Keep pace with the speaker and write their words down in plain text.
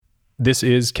This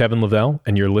is Kevin Lavelle,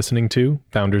 and you're listening to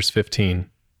Founders 15.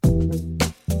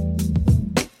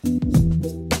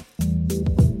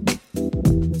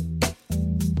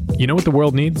 You know what the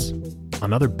world needs?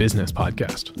 Another business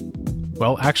podcast.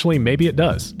 Well, actually, maybe it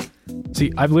does.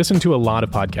 See, I've listened to a lot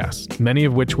of podcasts, many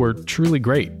of which were truly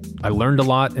great. I learned a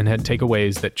lot and had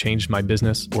takeaways that changed my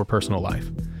business or personal life.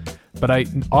 But I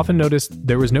often noticed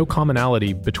there was no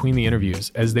commonality between the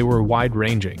interviews as they were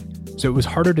wide-ranging, so it was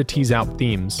harder to tease out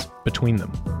themes between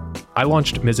them. I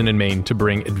launched Mizzen & Main to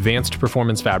bring advanced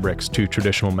performance fabrics to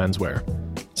traditional menswear.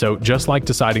 So just like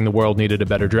deciding the world needed a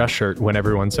better dress shirt when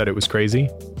everyone said it was crazy,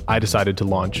 I decided to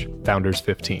launch Founders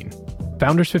 15.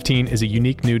 Founders 15 is a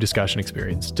unique new discussion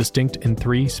experience, distinct in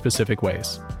 3 specific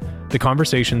ways. The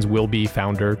conversations will be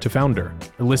founder to founder,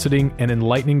 eliciting an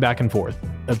enlightening back and forth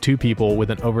of 2 people with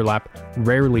an overlap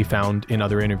rarely found in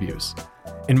other interviews.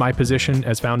 In my position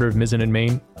as founder of Mizzen &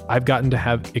 Main, I've gotten to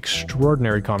have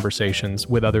extraordinary conversations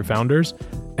with other founders,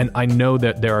 and I know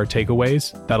that there are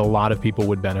takeaways that a lot of people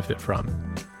would benefit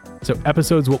from. So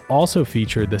episodes will also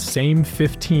feature the same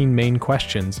 15 main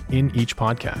questions in each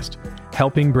podcast,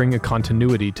 helping bring a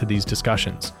continuity to these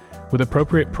discussions, with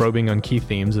appropriate probing on key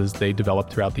themes as they develop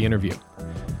throughout the interview.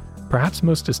 Perhaps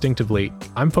most distinctively,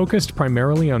 I'm focused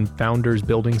primarily on founders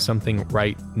building something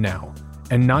right now,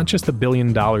 and not just the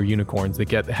billion-dollar unicorns that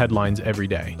get headlines every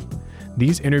day.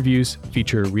 These interviews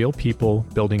feature real people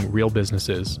building real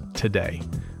businesses today.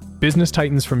 Business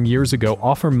titans from years ago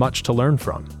offer much to learn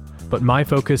from, but my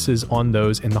focus is on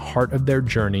those in the heart of their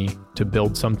journey to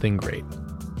build something great.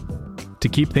 To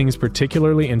keep things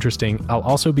particularly interesting, I'll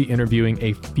also be interviewing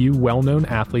a few well-known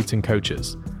athletes and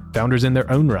coaches, founders in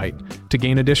their own right, to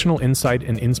gain additional insight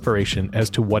and inspiration as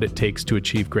to what it takes to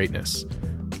achieve greatness.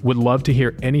 Would love to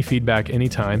hear any feedback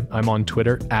anytime. I'm on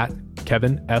Twitter at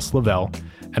Kevin S. Lavelle,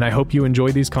 and I hope you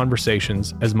enjoy these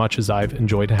conversations as much as I've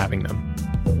enjoyed having them.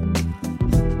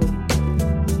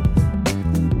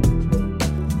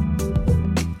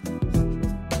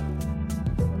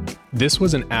 This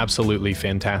was an absolutely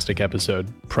fantastic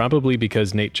episode, probably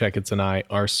because Nate Checketts and I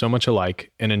are so much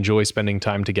alike and enjoy spending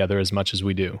time together as much as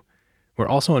we do. We're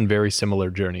also on very similar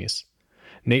journeys.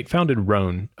 Nate founded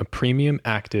Rhone, a premium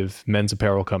active men's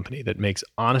apparel company that makes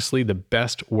honestly the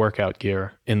best workout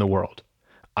gear in the world.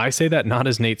 I say that not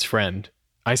as Nate's friend.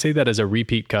 I say that as a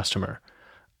repeat customer.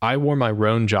 I wore my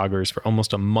Rhone joggers for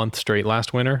almost a month straight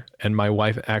last winter, and my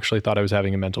wife actually thought I was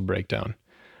having a mental breakdown.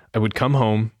 I would come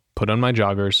home, put on my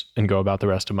joggers, and go about the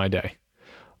rest of my day.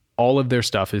 All of their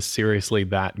stuff is seriously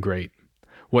that great.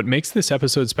 What makes this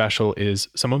episode special is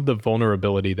some of the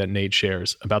vulnerability that Nate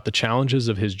shares about the challenges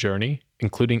of his journey,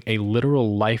 including a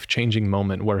literal life-changing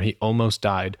moment where he almost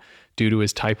died due to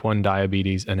his type 1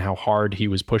 diabetes and how hard he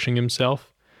was pushing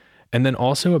himself, and then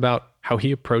also about how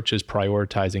he approaches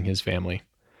prioritizing his family.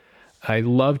 I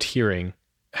loved hearing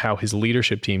how his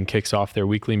leadership team kicks off their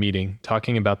weekly meeting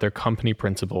talking about their company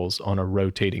principles on a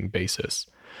rotating basis.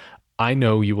 I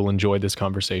know you will enjoy this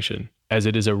conversation, as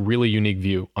it is a really unique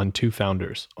view on 2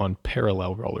 founders on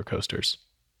parallel roller coasters.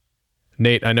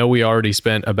 Nate, I know we already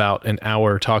spent about an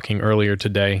hour talking earlier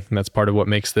today, and that's part of what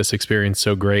makes this experience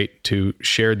so great to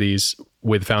share these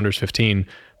with Founders 15,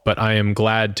 but I am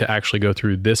glad to actually go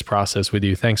through this process with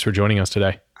you. Thanks for joining us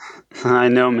today. I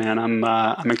know, man.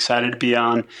 I'm excited to be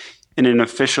on in an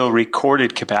official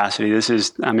recorded capacity. I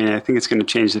think it's going to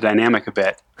change the dynamic a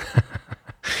bit.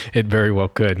 It very well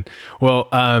could. Well,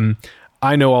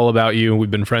 I know all about you.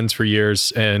 We've been friends for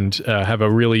years and have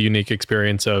a really unique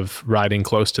experience of riding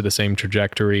close to the same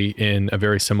trajectory in a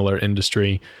very similar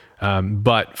industry.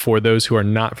 But for those who are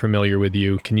not familiar with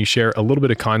you, can you share a little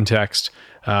bit of context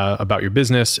about your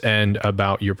business and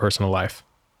about your personal life?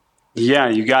 Yeah,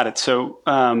 you got it. So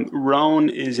Rhone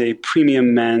is a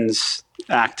premium men's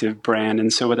active brand.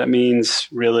 And so what that means,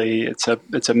 really, it's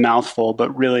a mouthful,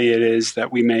 but really it is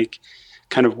that we make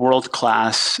kind of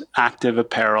world-class active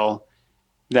apparel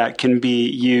that can be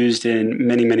used in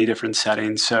many, many different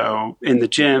settings. So in the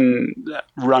gym,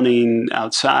 running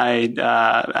outside,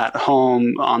 at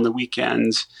home, on the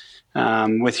weekends,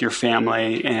 with your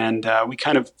family. And we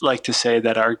kind of like to say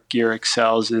that our gear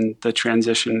excels in the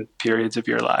transition periods of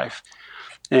your life.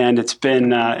 And it's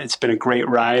been a great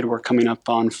ride. We're coming up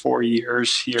on 4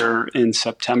 years here in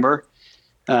September.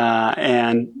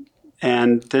 And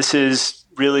this is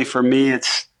really, for me,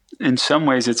 in some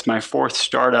ways, it's my 4th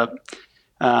startup.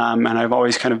 And I've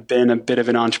always kind of been a bit of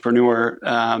an entrepreneur,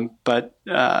 but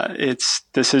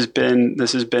this has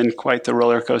been quite the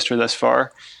roller coaster thus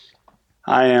far.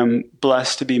 I am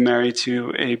blessed to be married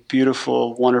to a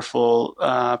beautiful, wonderful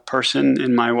person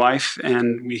in my wife,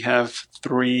 and we have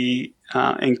 3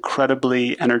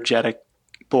 incredibly energetic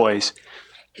boys.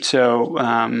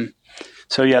 So,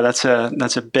 so yeah, that's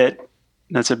a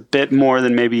bit more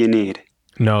than maybe you need.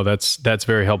 No, that's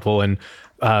very helpful. And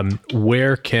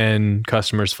where can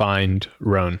customers find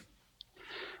Rhone?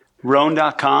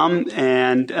 Rhone.com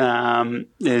and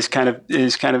is kind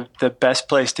of the best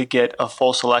place to get a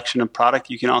full selection of product.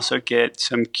 You can also get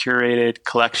some curated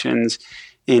collections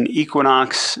in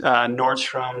Equinox,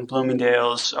 Nordstrom,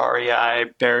 Bloomingdale's,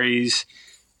 REI, Barry's,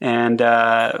 and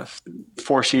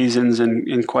Four Seasons,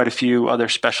 and quite a few other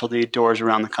specialty doors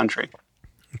around the country.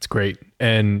 That's great.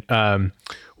 And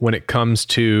when it comes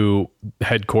to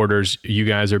headquarters, you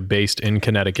guys are based in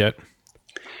Connecticut.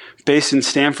 Based in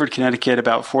Stamford, Connecticut,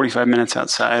 about 45 minutes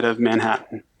outside of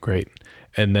Manhattan. Great.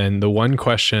 And then the one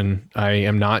question I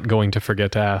am not going to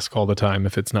forget to ask all the time,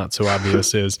 if it's not so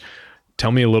obvious, is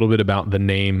tell me a little bit about the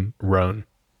name Rhone.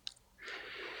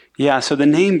 Yeah, so the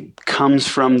name comes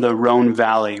from the Rhone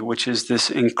Valley, which is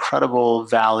this incredible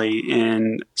valley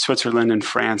in Switzerland and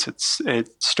France. It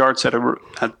starts at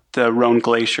the Rhone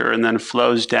Glacier and then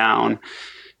flows down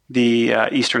the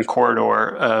eastern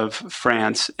corridor of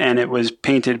France, and it was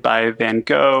painted by Van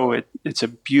Gogh. It's a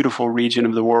beautiful region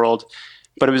of the world,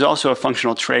 but it was also a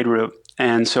functional trade route.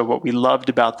 And so what we loved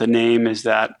about the name is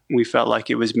that we felt like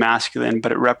it was masculine,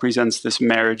 but it represents this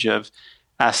marriage of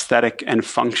aesthetic and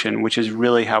function, which is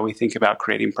really how we think about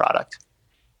creating product.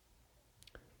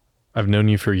 I've known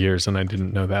you for years and I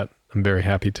didn't know that. I'm very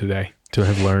happy today to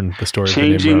have learned the story of the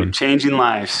name Rhone. Changing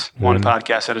lives, one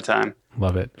podcast at a time.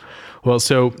 Love it. Well,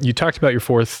 so you talked about your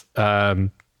fourth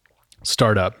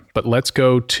startup, but let's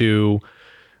go to,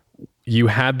 you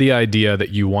had the idea that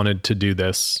you wanted to do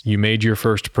this. You made your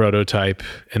first prototype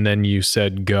and then you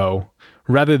said go.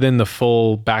 Rather than the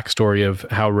full backstory of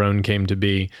how Rhone came to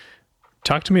be,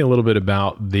 talk to me a little bit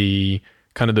about the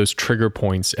kind of those trigger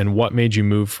points and what made you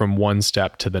move from one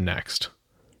step to the next.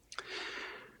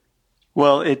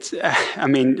 Well,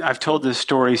 I've told this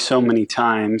story so many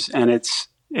times, and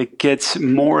it gets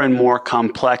more and more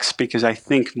complex because I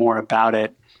think more about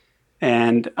it,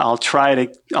 and I'll try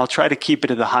to keep it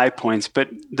to the high points. But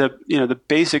the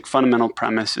basic fundamental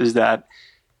premise is that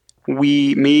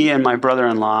me and my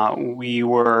brother-in-law, we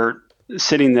were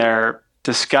sitting there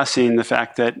discussing the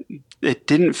fact that it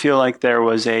didn't feel like there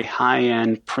was a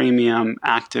high-end premium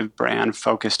active brand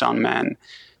focused on men.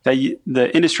 That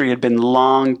the industry had been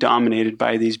long dominated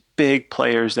by these big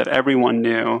players that everyone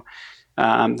knew,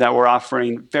 that were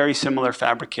offering very similar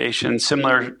fabrication,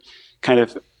 similar kind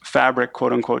of fabric,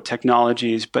 quote unquote,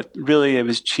 technologies, but really it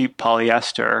was cheap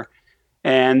polyester.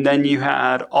 And then you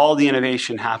had all the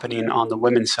innovation happening on the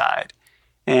women's side.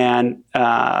 And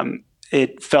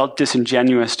it felt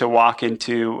disingenuous to walk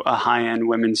into a high-end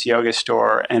women's yoga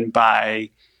store and buy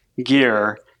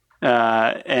gear.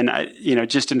 And I,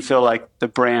 just didn't feel like the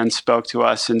brand spoke to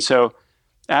us. And so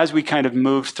as we kind of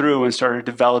moved through and started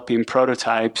developing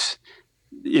prototypes,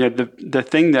 the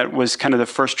thing that was kind of the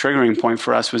first triggering point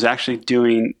for us was actually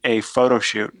doing a photo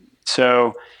shoot.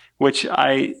 So, which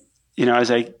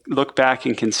as I look back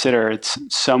and consider, it's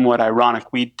somewhat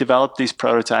ironic. We developed these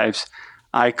prototypes.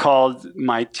 I called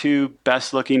my two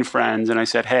best looking friends and I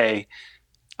said, hey,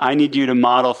 I need you to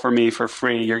model for me for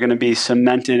free. You're going to be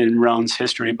cemented in Rhone's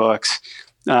history books.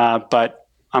 But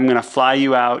I'm going to fly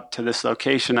you out to this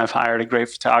location. I've hired a great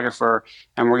photographer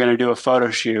and we're going to do a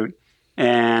photo shoot.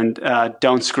 And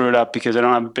don't screw it up because I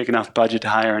don't have a big enough budget to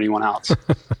hire anyone else.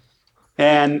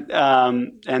 And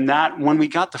that when we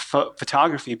got the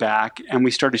photography back and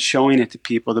we started showing it to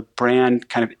people, the brand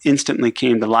kind of instantly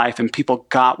came to life and people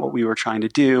got what we were trying to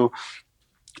do.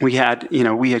 We had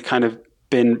kind of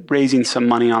been raising some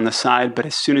money on the side, but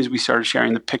as soon as we started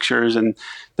sharing the pictures and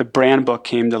the brand book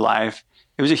came to life,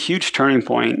 it was a huge turning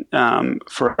point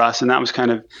for us. And that was kind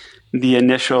of the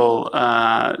initial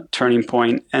turning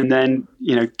point. And then,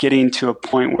 getting to a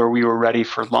point where we were ready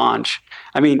for launch.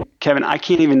 I mean, Kevin, I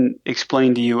can't even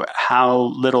explain to you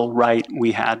how little right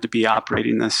we had to be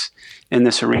operating in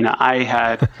this arena. I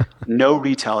had no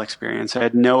retail experience. I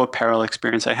had no apparel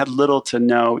experience. I had little to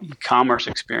no e-commerce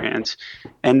experience,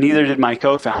 and neither did my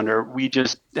co-founder. We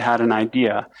just had an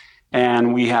idea,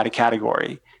 and we had a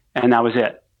category, and that was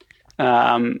it.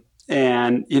 I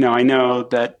know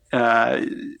that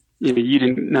you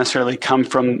didn't necessarily come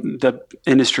from the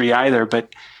industry either,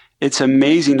 but it's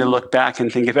amazing to look back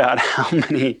and think about how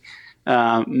many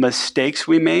mistakes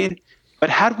we made.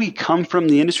 But had we come from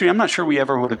the industry, I'm not sure we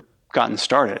ever would have gotten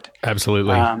started.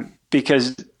 Absolutely.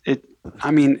 Because it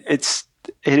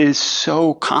is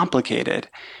so complicated.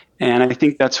 And I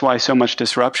think that's why so much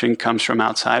disruption comes from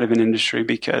outside of an industry,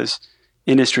 because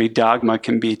industry dogma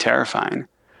can be terrifying.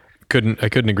 I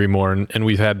couldn't agree more. And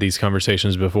we've had these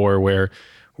conversations before where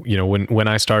when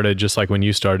I started, just like when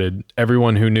you started,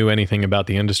 everyone who knew anything about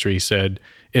the industry said,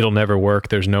 it'll never work.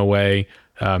 There's no way.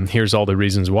 Here's all the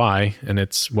reasons why. And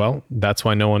that's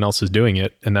why no one else is doing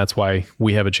it. And that's why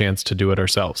we have a chance to do it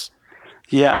ourselves.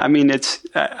 Yeah, I mean,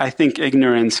 I think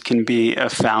ignorance can be a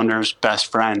founder's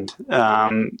best friend.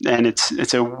 And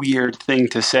it's a weird thing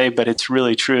to say, but it's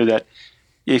really true that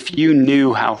if you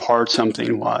knew how hard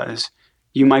something was,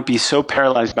 you might be so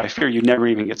paralyzed by fear, you'd never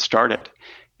even get started.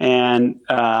 And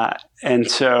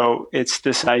so it's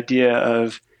this idea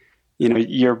of,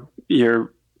 you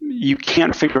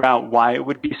can't figure out why it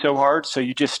would be so hard. So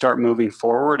you just start moving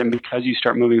forward. And because you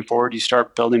start moving forward, you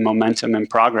start building momentum and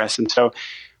progress. And so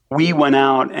we went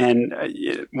out and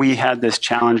we had this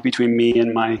challenge between me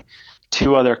and my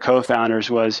two other co-founders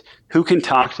was who can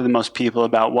talk to the most people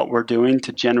about what we're doing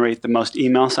to generate the most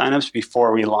email signups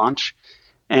before we launch.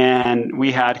 And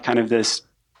we had kind of this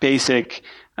basic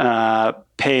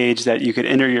page that you could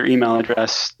enter your email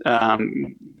address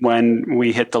when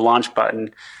we hit the launch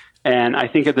button. And I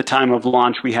think at the time of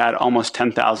launch, we had almost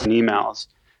 10,000 emails,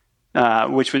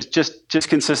 which was just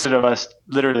consisted of us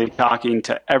literally talking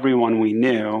to everyone we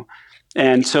knew.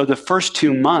 And so the first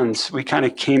 2 months, we kind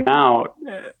of came out,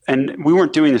 and we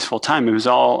weren't doing this full time. It was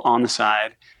all on the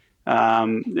side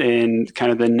in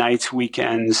kind of the nights,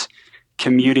 weekends,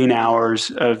 commuting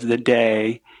hours of the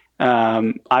day.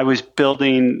 I was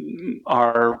building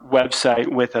our website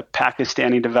with a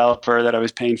Pakistani developer that I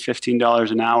was paying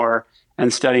 $15 an hour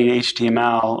and studying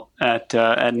HTML at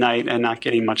night and not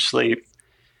getting much sleep.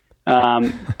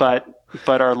 But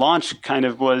our launch kind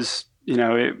of was,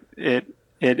 it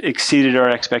exceeded our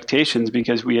expectations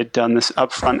because we had done this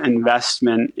upfront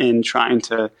investment in trying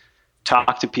to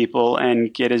talk to people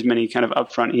and get as many kind of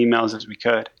upfront emails as we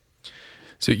could.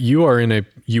 So you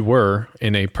were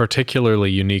in a particularly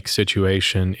unique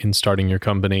situation in starting your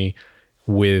company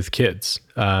with kids.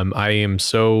 I am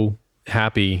so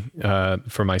happy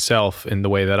for myself in the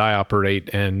way that I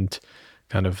operate and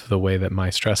kind of the way that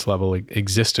my stress level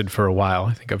existed for a while.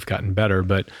 I think I've gotten better,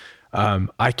 but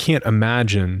I can't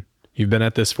imagine. You've been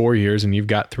at this 4 years and you've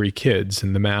got 3 kids,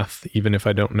 and the math, even if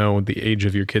I don't know the age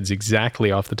of your kids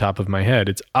exactly off the top of my head,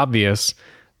 it's obvious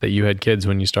that you had kids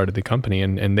when you started the company,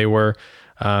 and they were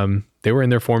in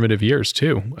their formative years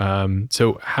too.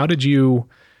 So how did you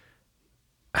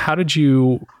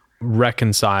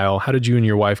reconcile? How did you and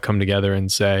your wife come together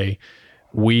and say,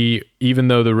 even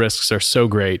though the risks are so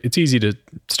great, it's easy to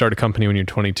start a company when you're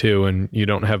 22 and you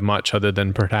don't have much other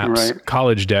than perhaps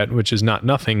college debt, which is not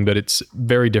nothing, but it's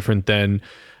very different than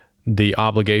the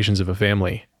obligations of a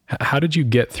family. How did you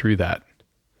get through that?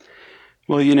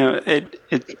 Well, it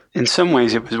in some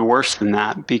ways it was worse than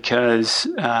that because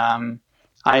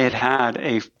I had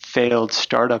a failed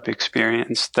startup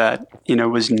experience that,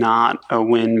 was not a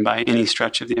win by any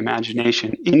stretch of the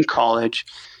imagination. In college,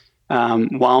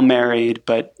 while married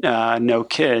but no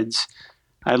kids,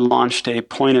 I launched a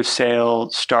point of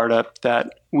sale startup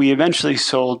that we eventually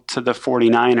sold to the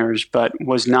 49ers, but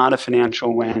was not a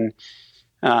financial win.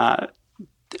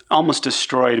 Almost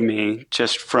destroyed me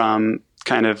just from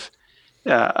kind of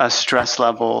a stress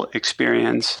level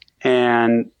experience.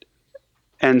 And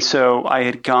so I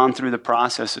had gone through the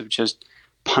process of just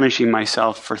punishing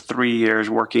myself for 3 years,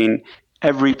 working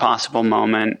every possible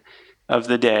moment of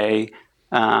the day,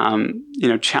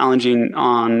 challenging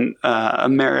on a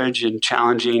marriage and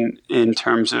challenging in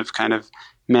terms of kind of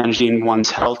managing one's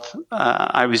health.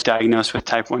 I was diagnosed with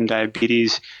type 1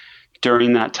 diabetes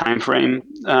during that time frame.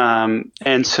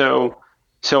 And so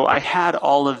I had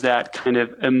all of that kind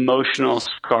of emotional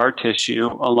scar tissue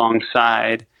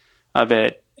alongside of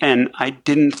it. And I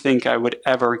didn't think I would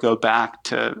ever go back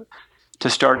to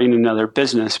starting another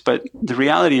business. But the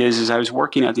reality is I was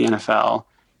working at the NFL,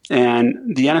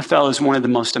 and the NFL is one of the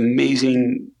most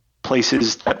amazing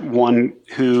places that one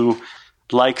who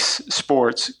likes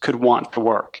sports could want to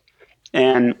work.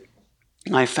 And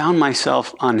I found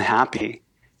myself unhappy,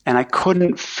 and I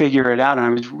couldn't figure it out. And I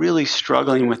was really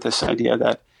struggling with this idea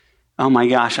that, oh my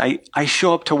gosh, I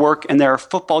show up to work and there are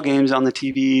football games on the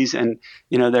TVs, and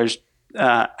there's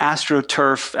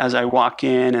AstroTurf as I walk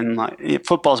in, and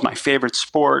football is my favorite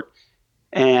sport,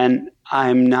 and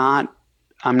I'm not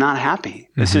happy.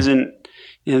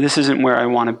 Mm-hmm. This isn't where I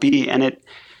want to be. And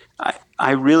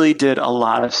I really did a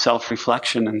lot of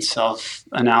self-reflection and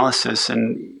self-analysis.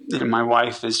 And my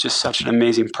wife is just such an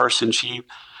amazing person. She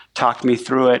talked me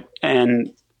through it.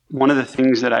 And one of the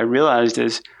things that I realized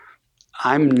is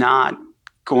I'm not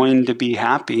going to be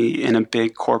happy in a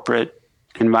big corporate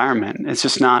environment. It's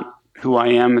just not who I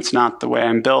am. It's not the way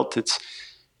I'm built.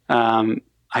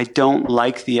 I don't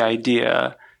like the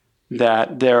idea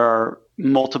that there are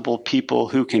multiple people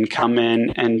who can come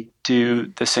in and do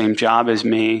the same job as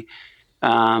me.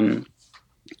 And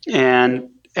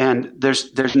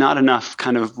there's not enough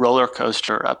kind of roller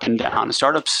coaster up and down.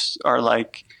 Startups are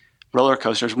like roller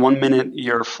coasters. 1 minute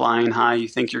you're flying high, you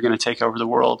think you're going to take over the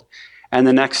world, and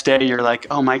the next day you're like,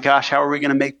 oh my gosh, how are we going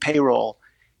to make payroll?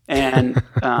 And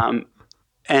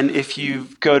and if you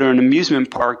go to an amusement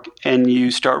park and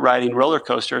you start riding roller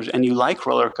coasters and you like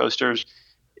roller coasters,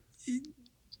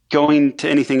 going to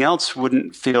anything else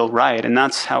wouldn't feel right. And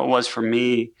that's how it was for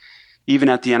me, even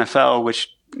at the NFL, which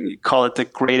you call it the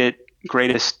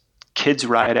greatest kids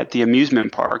ride at the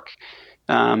amusement park,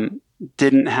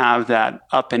 didn't have that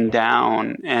up and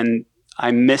down, and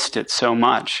I missed it so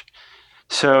much.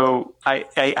 So I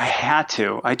had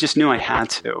to. I just knew I had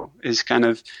to, is kind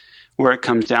of where it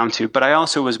comes down to. But I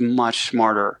also was much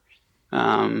smarter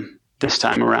this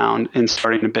time around in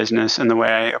starting a business and the way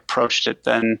I approached it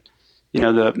than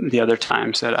the other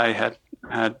times that I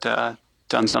had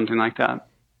done something like that.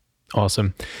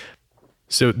 Awesome.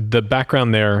 So the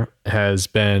background there has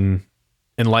been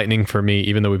enlightening for me,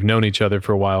 even though we've known each other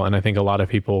for a while, and I think a lot of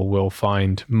people will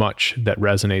find much that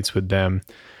resonates with them.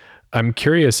 I'm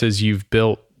curious, as you've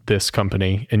built this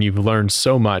company and you've learned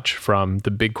so much from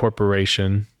the big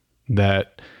corporation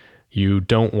that you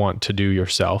don't want to do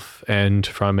yourself, and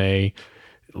from I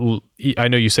know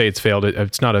you say it's failed.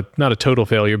 It's not a total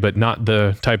failure, but not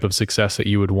the type of success that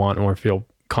you would want or feel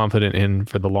confident in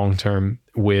for the long term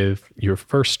with your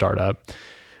first startup.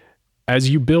 As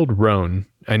you build Rhone,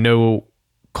 I know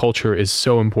culture is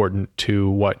so important to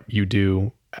what you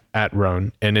do at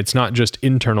Rhone, and it's not just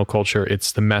internal culture,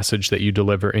 it's the message that you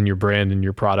deliver in your brand and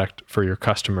your product for your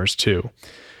customers too.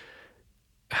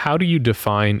 How do you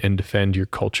define and defend your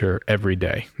culture every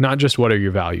day? Not just what are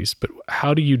your values, but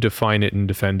how do you define it and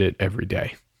defend it every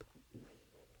day?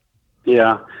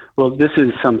 Yeah, well, this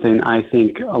is something I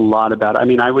think a lot about. I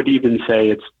mean, I would even say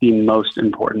it's the most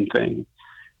important thing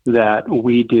that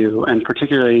we do, and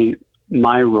particularly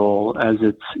my role as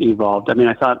it's evolved. I mean,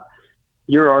 I thought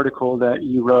your article that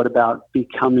you wrote about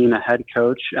becoming a head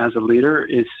coach as a leader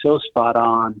is so spot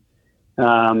on.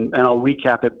 And I'll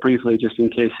recap it briefly just in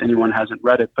case anyone hasn't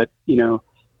read it. But,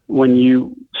 when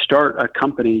you start a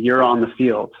company, you're on the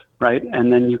field, right?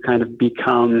 And then you kind of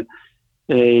become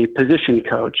a position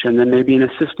coach and then maybe an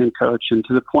assistant coach, and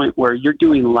to the point where you're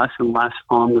doing less and less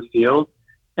on the field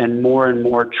and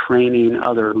more training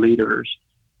other leaders.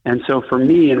 And so for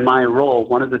me in my role,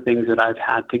 one of the things that I've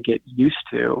had to get used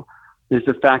to is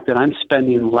the fact that I'm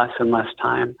spending less and less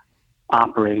time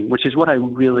operating, which is what I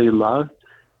really love,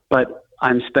 but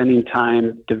I'm spending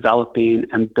time developing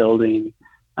and building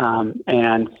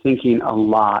and thinking a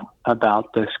lot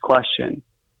about this question.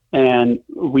 And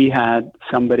we had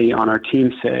somebody on our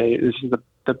team say, this is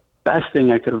the best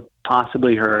thing I could have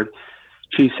possibly heard.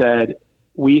 She said,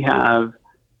 we have,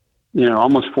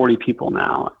 almost 40 people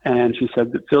now. And she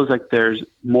said, it feels like there's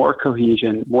more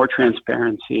cohesion, more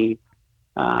transparency,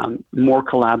 more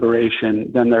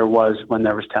collaboration than there was when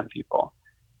there was 10 people.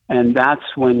 And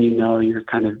that's when you're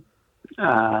kind of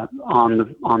on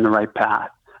the right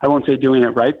path. I won't say doing it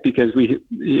right, because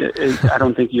I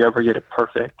don't think you ever get it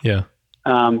perfect. Yeah.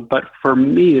 But for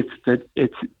me,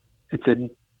 it's a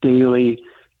daily,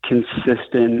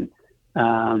 consistent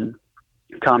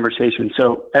conversation.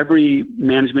 So every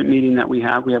management meeting that we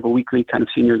have a weekly kind of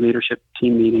senior leadership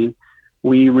team meeting.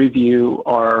 We review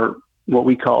what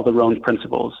we call the Rhone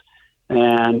principles,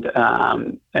 and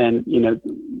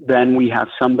then we have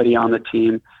somebody on the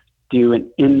team do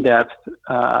an in-depth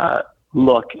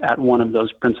look at one of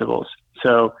those principles.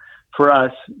 So for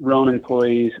us, Rhone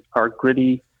employees are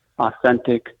gritty,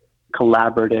 authentic,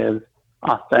 collaborative,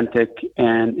 authentic,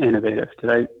 and innovative.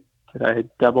 Did I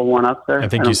double one up there? I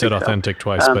think you said authentic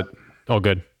twice, but all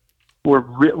good. We're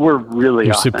really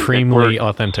You're authentic. Supremely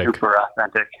authentic. Super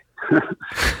authentic.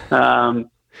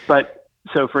 But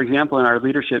so, for example, in our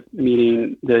leadership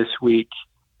meeting this week,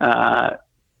 one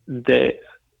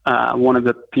of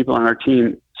the people on our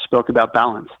team spoke about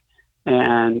balance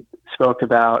and spoke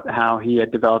about how he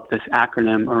had developed this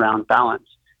acronym around balance.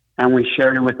 And we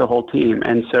shared it with the whole team.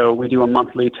 And so we do a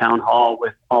monthly town hall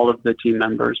with all of the team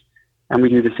members. And we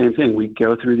do the same thing. We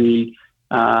go through the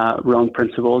Rhone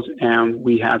principles, and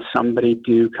we have somebody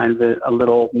do kind of a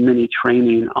little mini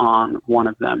training on one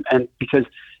of them. And because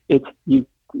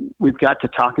we've got to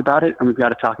talk about it, and we've got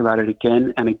to talk about it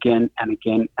again and again and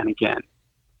again and again.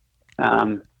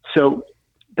 So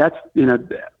that's,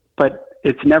 but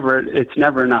it's never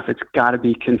enough. It's got to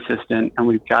be consistent, and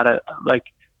we've got to, like,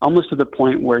 almost to the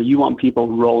point where you want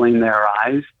people rolling their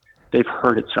eyes. They've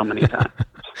heard it so many times.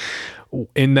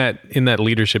 In that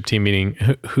leadership team meeting,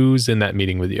 who's in that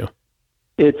meeting with you?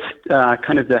 It's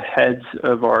kind of the heads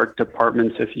of our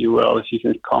departments, if you will, if you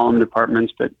can call them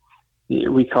departments, but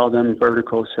we call them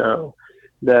vertical. So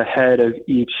the head of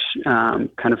each kind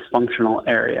of functional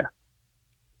area.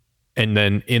 And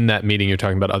then in that meeting, you're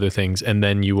talking about other things, and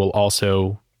then you will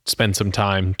also spend some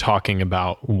time talking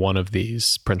about one of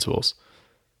these principles.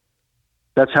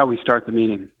 That's how we start the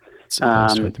meeting.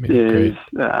 Great.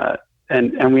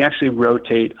 And we actually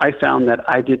rotate. I found that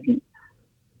I didn't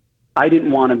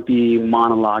want to be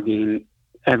monologuing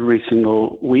every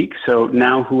single week. So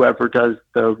now whoever does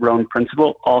the Rhone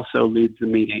principle also leads the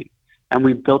meeting. And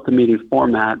we built the meeting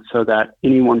format so that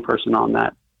any one person on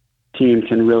that team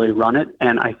can really run it.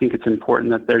 And I think it's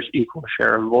important that there's equal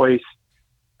share of voice.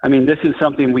 I mean, this is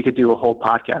something we could do a whole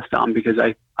podcast on, because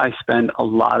I spend a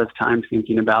lot of time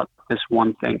thinking about this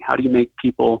one thing. How do you make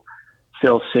people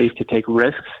feel safe to take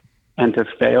risks and to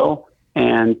fail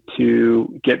and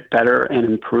to get better and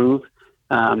improve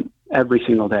every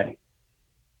single day?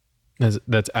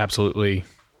 That's absolutely,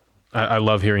 I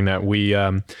love hearing that. We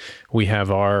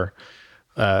have our,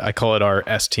 I call it our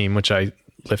S team, which I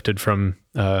lifted from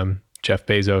Jeff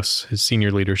Bezos. His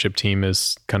senior leadership team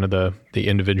is kind of the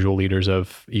individual leaders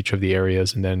of each of the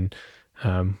areas. And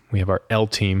then we have our L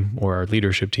team, or our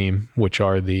leadership team, which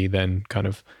are the then kind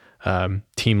of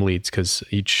team leads, because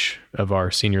each of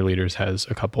our senior leaders has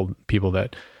a couple people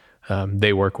that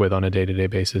they work with on a day-to-day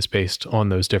basis based on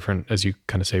those different, as you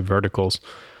kind of say, verticals.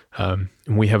 And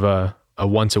we have a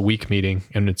once a week meeting,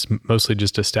 and it's mostly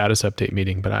just a status update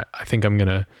meeting, but I think I'm going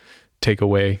to take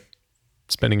away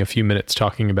spending a few minutes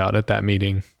talking about at that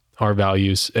meeting our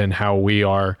values and how we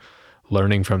are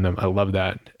learning from them. I love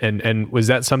that. And was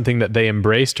that something that they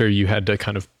embraced, or you had to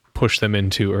kind of push them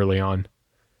into early on?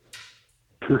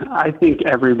 I think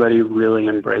everybody really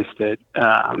embraced it.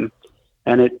 And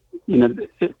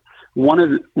one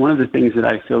of the things that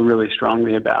I feel really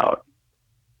strongly about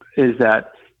is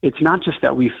that it's not just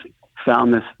that we've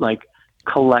found this like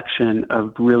collection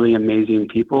of really amazing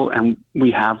people, and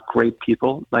we have great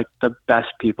people, like the best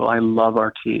people. I love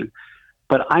our team,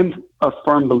 but I'm a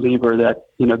firm believer that,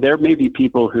 there may be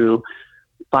people who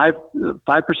 5%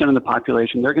 of the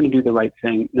population, they're going to do the right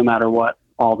thing no matter what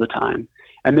all the time.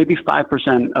 And maybe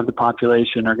 5% of the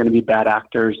population are going to be bad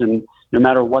actors, and no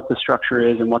matter what the structure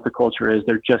is and what the culture is,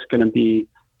 they're just going to be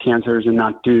cancers and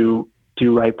not do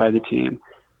right by the team.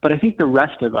 But I think the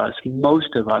rest of us,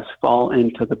 most of us, fall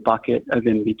into the bucket of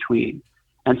in between.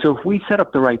 And so if we set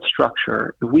up the right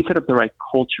structure, if we set up the right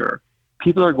culture,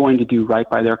 people are going to do right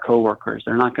by their coworkers.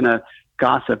 They're not going to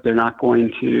gossip. They're not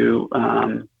going to,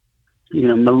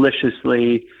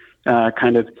 maliciously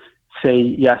kind of say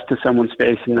yes to someone's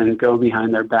face and then go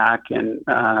behind their back and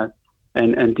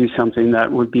do something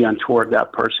that would be untoward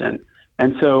that person.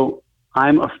 And so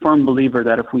I'm a firm believer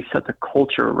that if we set the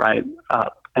culture right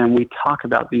up and we talk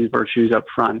about these virtues up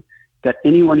front, that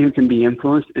anyone who can be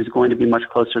influenced is going to be much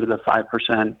closer to the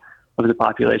 5% of the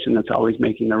population that's always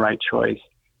making the right choice.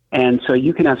 And so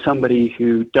you can have somebody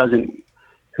who doesn't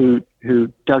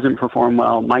perform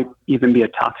well, might even be a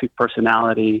toxic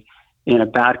personality in a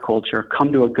bad culture,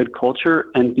 come to a good culture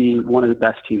and be one of the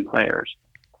best team players.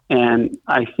 And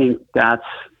I think that's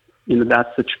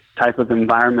the type of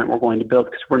environment we're going to build,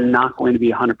 because we're not going to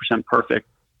be 100% perfect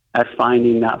at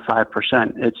finding that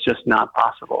 5%. It's just not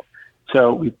possible.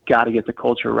 So we've got to get the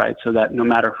culture right so that no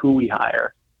matter who we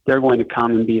hire, they're going to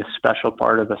come and be a special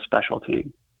part of a special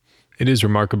team. It is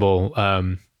remarkable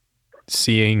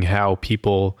seeing how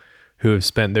people who have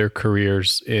spent their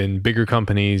careers in bigger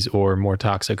companies or more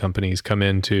toxic companies come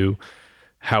into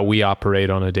how we operate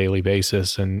on a daily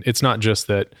basis. And it's not just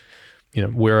that,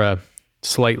 we're a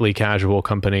slightly casual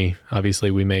company. Obviously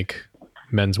we make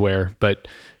menswear, but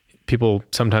people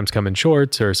sometimes come in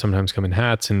shorts or sometimes come in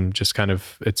hats, and just kind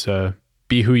of, it's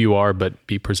be who you are, but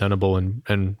be presentable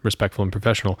and respectful and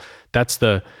professional.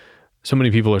 So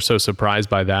many people are so surprised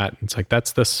by that. It's like,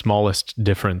 that's the smallest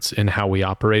difference in how we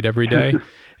operate every day.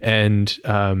 And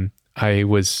an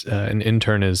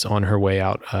intern is on her way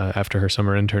out after her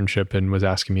summer internship and was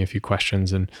asking me a few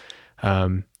questions. And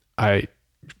I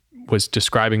was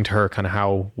describing to her kind of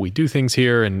how we do things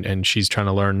here, and she's trying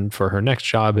to learn for her next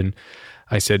job. And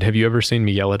I said, "Have you ever seen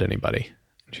me yell at anybody?"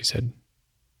 And she said,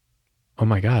 "Oh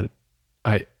my God,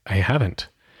 I haven't."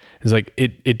 It's like,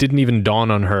 it didn't even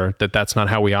dawn on her that that's not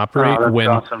how we operate. Oh, when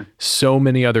awesome. So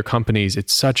many other companies,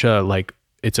 it's such a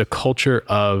it's a culture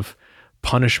of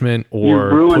punishment or you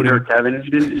ruined her,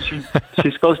 Kevin.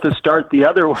 She's supposed to start the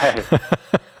other way.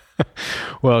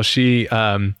 Well, she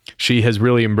has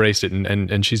really embraced it,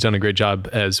 and she's done a great job,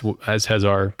 as has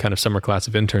our kind of summer class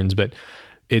of interns. But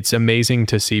it's amazing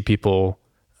to see people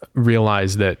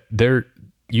realize that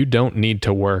you don't need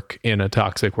to work in a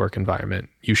toxic work environment.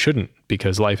 You shouldn't,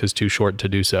 because life is too short to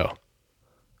do so.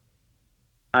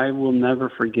 I will never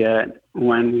forget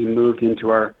when we moved into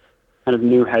our kind of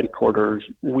new headquarters.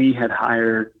 We had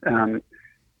hired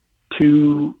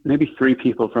two, maybe three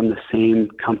people from the same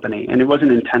company, and it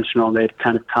wasn't intentional. They'd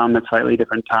kind of come at slightly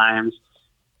different times.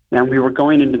 And we were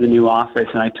going into the new office,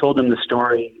 and I told them the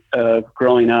story of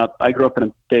growing up. I grew up in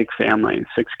a big family,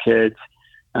 6 kids.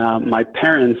 My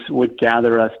parents would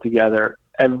gather us together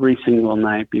every single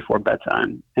night before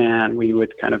bedtime, and we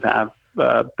would kind of have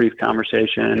a brief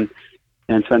conversation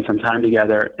and spend some time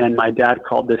together. And my dad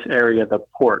called this area the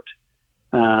port,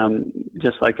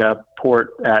 just like a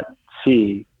port at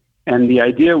sea. And the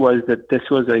idea was that this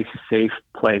was a safe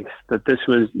place, that this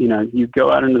was, you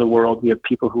go out into the world, you have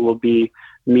people who will be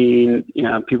mean,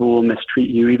 people will mistreat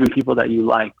you, even people that you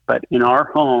like. But in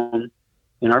our home,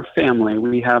 in our family,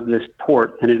 we have this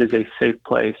port, and it is a safe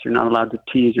place. You're not allowed to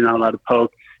tease, you're not allowed to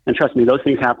poke. And trust me, those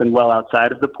things happen well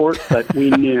outside of the port, but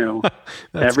we knew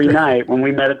every night when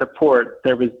we met at the port,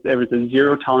 there was a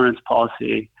zero tolerance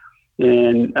policy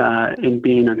in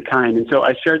being unkind. And so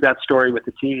I shared that story with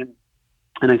the team,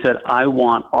 and I said, I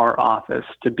want our office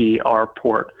to be our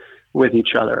port with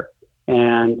each other.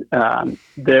 And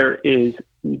there is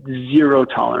zero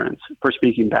tolerance for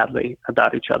speaking badly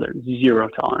about each other, zero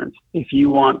tolerance. If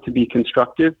you want to be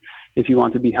constructive, if you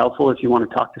want to be helpful, if you want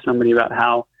to talk to somebody about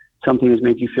how something has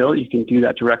made you feel, you can do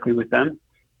that directly with them.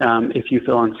 If you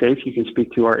feel unsafe, you can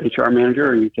speak to our HR manager,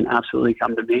 or you can absolutely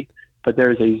come to me. But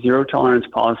there is a zero tolerance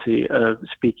policy of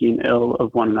speaking ill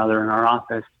of one another in our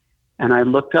office. And I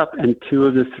looked up, and 2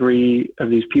 of the 3 of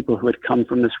these people who had come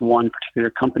from this one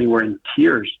particular company were in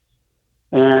tears.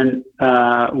 And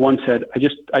one said, I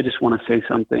just want to say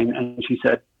something. And she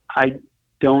said, I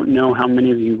don't know how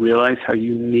many of you realize how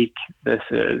unique this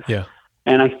is. Yeah.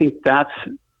 And I think that's,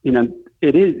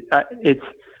 it is,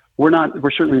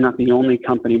 we're certainly not the only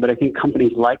company, but I think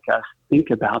companies like us think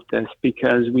about this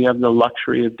because we have the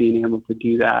luxury of being able to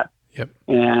do that. Yep.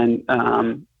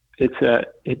 And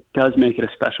it does make it a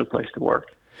special place to work.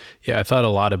 Yeah. I thought a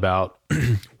lot about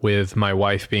with my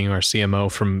wife being our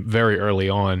CMO from very early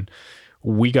on,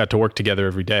 we got to work together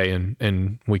every day,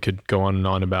 and we could go on and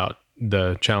on about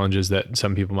the challenges that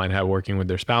some people might have working with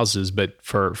their spouses. But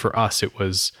for us, it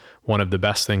was one of the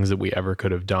best things that we ever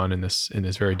could have done in this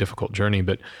very difficult journey.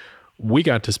 But we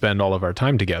got to spend all of our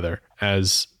time together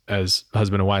as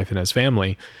husband and wife and as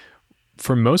family.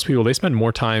 For most people, they spend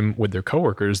more time with their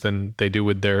coworkers than they do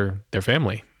with their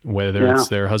family, whether it's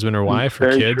their husband or wife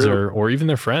or kids or even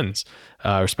their friends,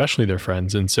 or especially their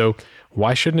friends. And so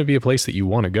why shouldn't it be a place that you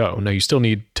want to go? Now, you still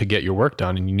need to get your work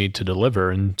done and you need to deliver.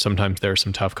 And sometimes there are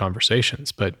some tough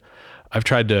conversations, but I've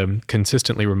tried to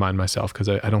consistently remind myself, because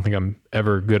I don't think I'm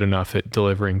ever good enough at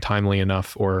delivering timely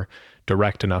enough or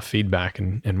direct enough feedback,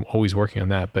 and always working on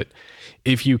that. But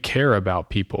if you care about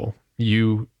people,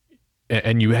 you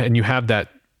have that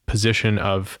position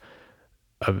of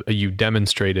you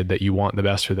demonstrated that you want the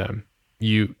best for them,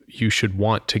 you should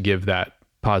want to give that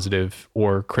positive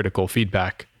or critical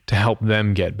feedback to help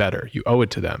them get better. You owe it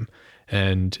to them.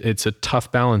 And it's a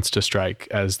tough balance to strike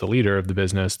as the leader of the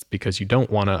business, because you don't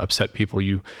want to upset people.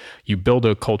 You build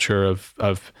a culture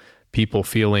of people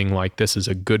feeling like this is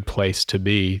a good place to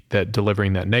be, that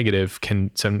delivering that negative can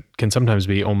sometimes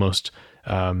be almost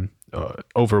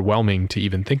overwhelming to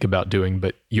even think about doing,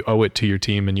 but you owe it to your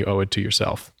team and you owe it to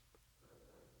yourself.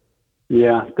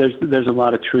 Yeah, there's a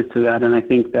lot of truth to that. And I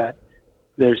think that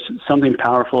there's something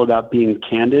powerful about being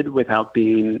candid without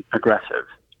being aggressive,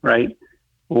 right?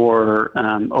 Or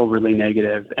overly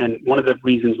negative. And one of the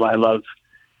reasons why I love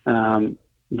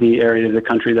the area of the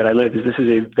country that I live is this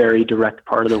is a very direct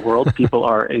part of the world. People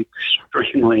are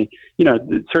extremely,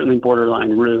 certainly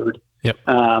borderline rude. Yep.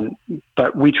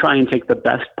 But we try and take the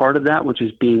best part of that, which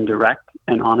is being direct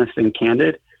and honest and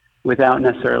candid, without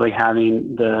necessarily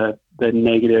having the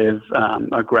negative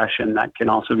aggression that can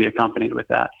also be accompanied with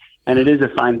that. And it is a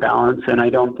fine balance, and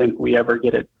I don't think we ever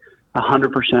get it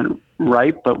 100%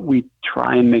 right, but we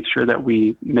try and make sure that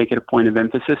we make it a point of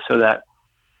emphasis so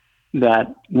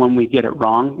that when we get it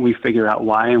wrong, we figure out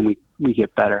why and we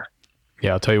get better.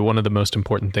 Yeah, I'll tell you, one of the most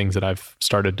important things that I've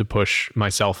started to push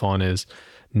myself on is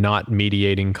not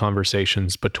mediating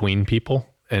conversations between people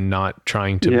and not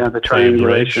trying to the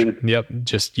triangulation. Yep.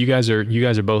 Just you guys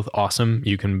are both awesome.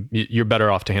 You're better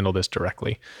off to handle this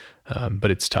directly. But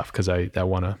it's tough because I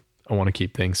want to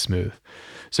keep things smooth.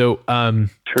 So,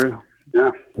 true.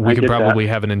 Yeah. We could probably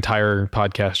have an entire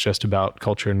podcast just about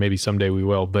culture, and maybe someday we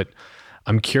will, but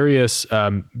I'm curious,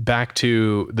 back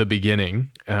to the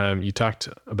beginning. You talked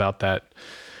about that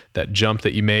jump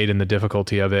that you made and the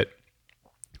difficulty of it.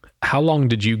 how long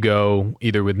did you go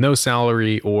either with no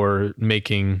salary or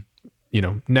making,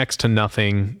 next to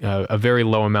nothing, a very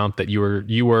low amount that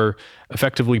you were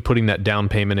effectively putting that down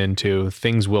payment into?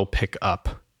 Things will pick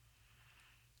up.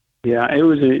 Yeah, it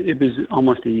was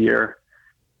almost a year.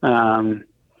 And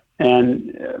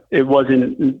it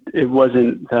wasn't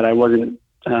that I wasn't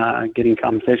getting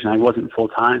compensation. I wasn't full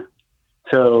time.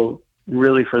 So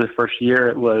really for the first year,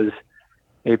 it was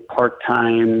a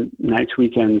part-time nights,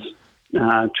 weekends,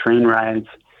 train rides.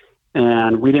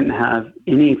 And we didn't have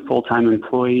any full-time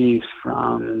employees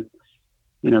from,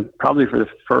 probably for the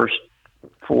first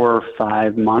 4 or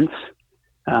 5 months.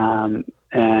 And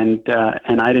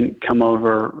I didn't come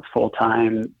over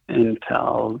full-time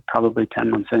until probably 10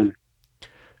 months in.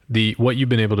 What you've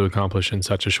been able to accomplish in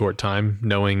such a short time,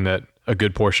 knowing that a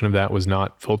good portion of that was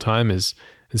not full-time, is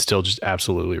still just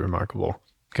absolutely remarkable.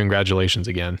 Congratulations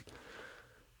again.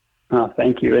 Oh,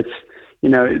 thank you. It's,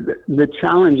 the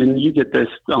challenge, and you get this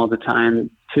all the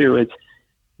time too. It's,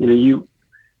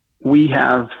 we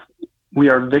are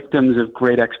victims of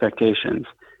great expectations,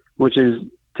 which is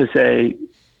to say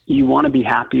you want to be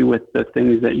happy with the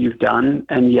things that you've done.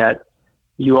 And yet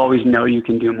you always know you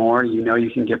can do more,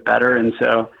 you can get better. And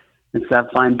so it's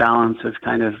that fine balance of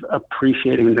kind of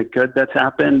appreciating the good that's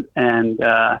happened and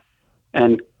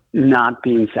not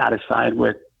being satisfied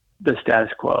with the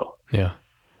status quo. Yeah.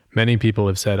 Many people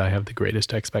have said I have the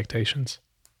greatest expectations.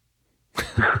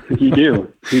 You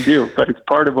do, but it's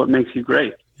part of what makes you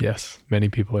great. Yes. Many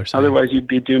people are saying. Otherwise you'd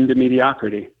be doomed to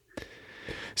mediocrity.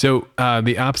 So,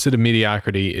 the opposite of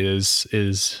mediocrity is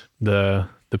the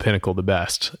pinnacle, the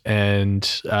best. And,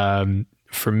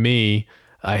 for me,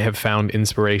 I have found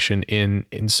inspiration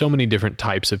in so many different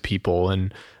types of people,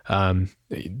 and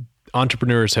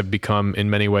entrepreneurs have become in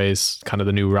many ways kind of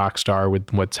the new rock star with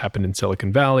what's happened in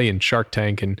Silicon Valley and Shark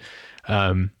Tank. And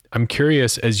I'm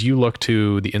curious, as you look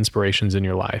to the inspirations in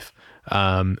your life,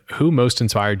 who most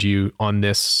inspired you on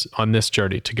this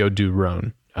journey to go do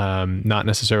Rhone? Not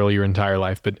necessarily your entire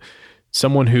life, but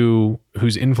someone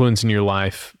whose influence in your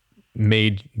life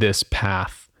made this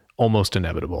path almost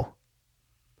inevitable.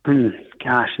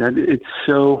 Gosh, it's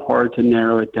so hard to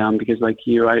narrow it down because, like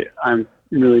you, I'm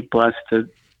really blessed to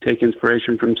take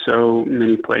inspiration from so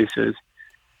many places.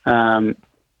 I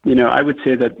would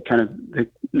say that kind of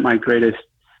my greatest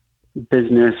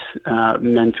business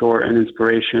mentor and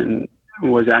inspiration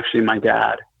was actually my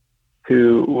dad,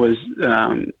 who was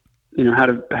had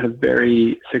a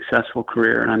very successful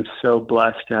career, and I'm so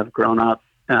blessed to have grown up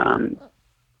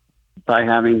by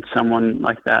having someone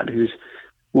like that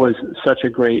was such a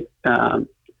great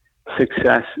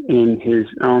success in his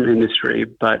own industry,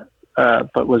 but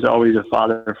was always a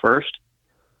father first.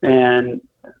 And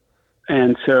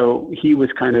so he was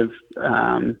kind of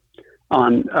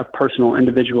on a personal,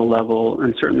 individual level,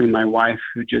 and certainly my wife,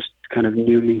 who just kind of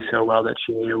knew me so well that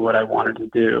she knew what I wanted to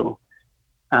do.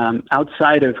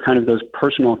 Outside of kind of those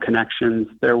personal connections,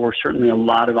 there were certainly a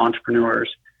lot of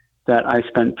entrepreneurs that I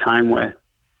spent time with.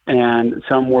 And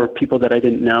some were people that I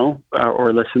didn't know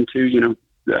or listen to.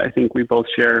 I think we both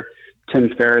share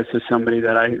Tim Ferriss as somebody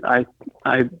that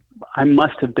I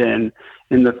must have been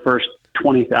in the first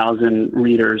 20,000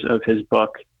 readers of his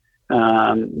book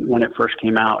when it first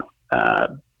came out,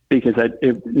 because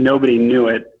nobody knew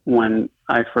it when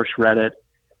I first read it,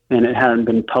 and it hadn't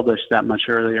been published that much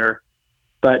earlier.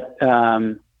 But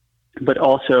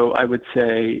also I would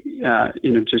say,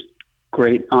 just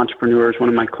great entrepreneurs. One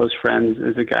of my close friends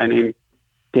is a guy named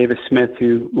Davis Smith,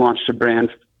 who launched a brand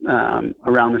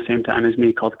around the same time as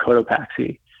me called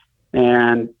Cotopaxi.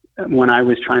 And when I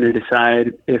was trying to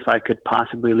decide if I could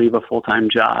possibly leave a full-time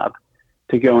job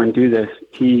to go and do this,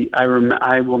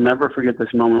 I will never forget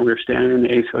this moment. We were standing in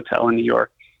the Ace Hotel in New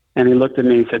York, and he looked at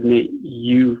me and said, "Nate,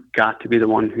 you've got to be the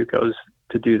one who goes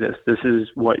to do this. This is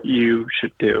what you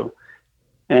should do."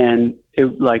 And it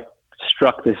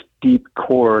struck this deep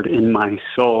chord in my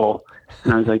soul.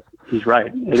 And I was like, he's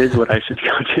right. It is what I should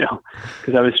go do,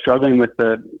 because I was struggling with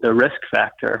the risk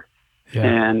factor. Yeah.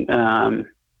 And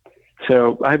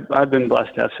so I've been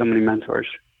blessed to have so many mentors.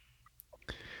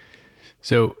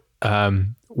 So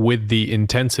with the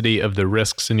intensity of the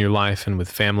risks in your life and with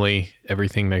family,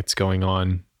 everything that's going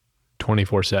on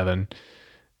 24/7,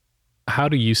 how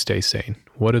do you stay sane?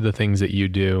 What are the things that you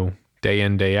do day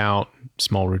in, day out,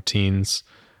 small routines?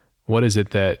 What is it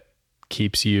that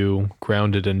keeps you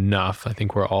grounded enough? I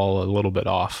think we're all a little bit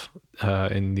off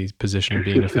in the position of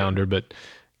being a founder, but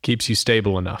keeps you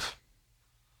stable enough.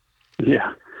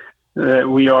 Yeah,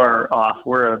 we are off.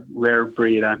 We're a rare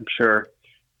breed, I'm sure.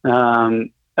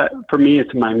 For me,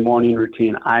 it's my morning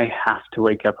routine. I have to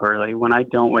wake up early. When I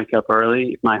don't wake up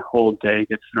early, my whole day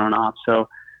gets thrown off. So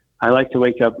I like to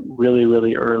wake up really,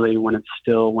 really early when it's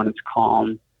still, when it's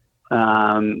calm.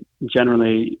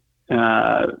 Generally,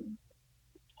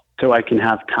 so I can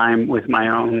have time with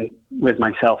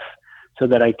myself, so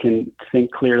that I can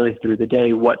think clearly through the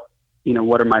day. What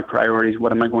are my priorities?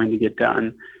 What am I going to get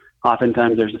done?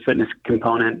 Oftentimes there's a fitness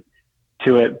component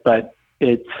to it, but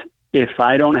if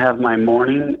I don't have my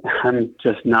morning, I'm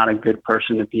just not a good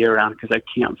person to be around, because I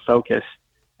can't focus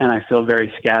and I feel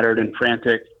very scattered and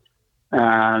frantic.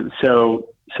 So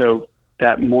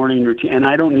that morning routine, and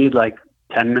I don't need like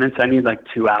 10 minutes, I need like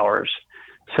 2 hours.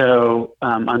 So,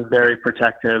 I'm very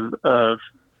protective of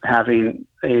having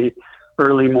a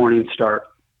early morning start.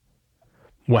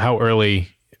 Well, how early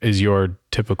is your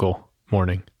typical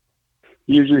morning?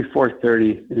 Usually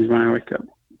 4:30 is when I wake up.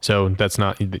 So that's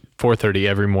not 4:30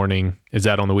 every morning. Is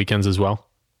that on the weekends as well?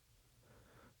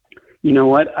 You know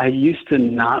what? I used to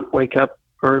not wake up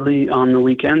early on the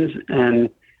weekends. And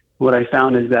what I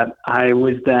found is that I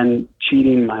was then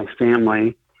cheating my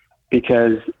family,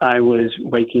 because I was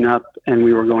waking up and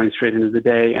we were going straight into the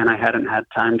day, and I hadn't had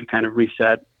time to kind of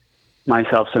reset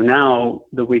myself. So now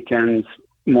the weekends,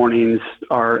 mornings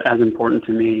are as important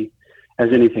to me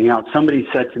as anything else. Somebody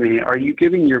said to me, are you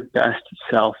giving your best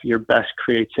self, your best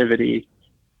creativity,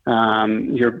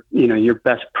 your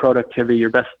best productivity, your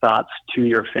best thoughts to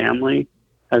your family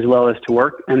as well as to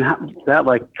work? And that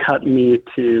like cut me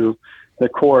to the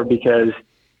core, because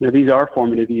these are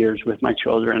formative years with my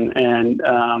children, and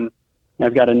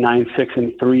I've got a 9, 6,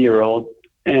 and 3-year-old.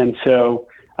 And so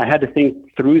I had to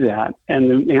think through that.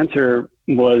 And the answer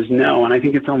was no. And I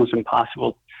think it's almost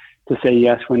impossible to say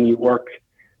yes when you work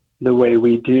the way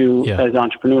we do as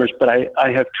entrepreneurs. But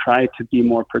I have tried to be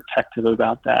more protective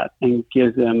about that and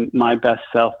give them my best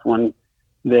self when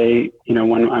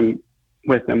when I'm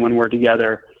with them, when we're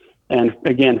together. And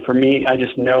again, for me, I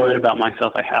just know it about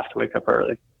myself. I have to wake up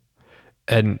early.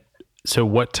 And so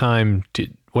what time do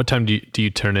you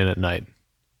turn in at night?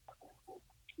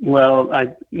 Well,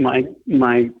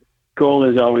 my goal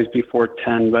is always before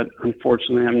 10, but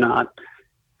unfortunately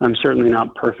I'm certainly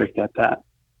not perfect at that.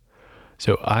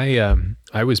 So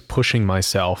I was pushing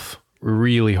myself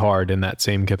really hard in that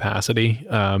same capacity,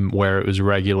 where it was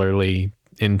regularly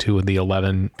into the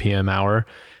 11 p.m. hour,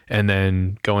 and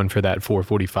then going for that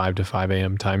 4:45 to 5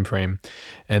 a.m. time frame.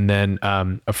 And then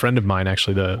a friend of mine,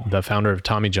 actually the founder of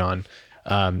Tommy John,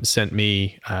 sent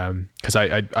me, because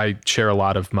I share a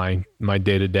lot of my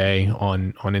day-to-day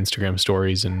on Instagram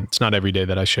stories, and it's not every day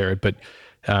that I share it, but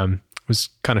was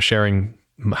kind of sharing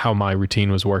how my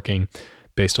routine was working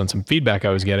based on some feedback I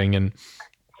was getting. And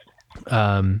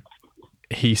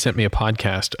he sent me a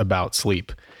podcast about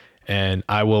sleep, and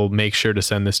I will make sure to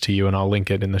send this to you, and I'll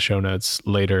link it in the show notes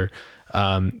later.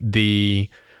 The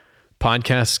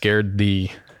podcast scared the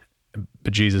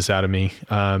bejesus out of me,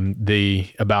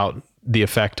 about the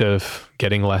effect of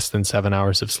getting less than 7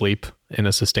 hours of sleep in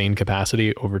a sustained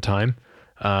capacity over time.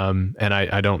 And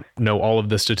I don't know all of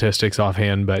the statistics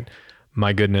offhand, but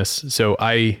my goodness. So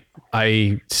I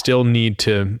still need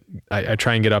to, I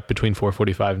try and get up between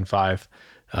 4:45 and 5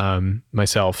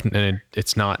 myself. And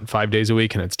it's not 5 days a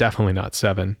week, and it's definitely not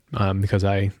 7, because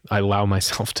I allow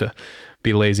myself to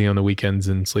be lazy on the weekends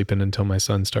and sleeping until my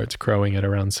son starts crowing at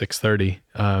around 6:30.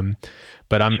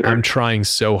 But I'm trying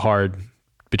so hard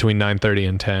between 9:30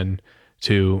 and 10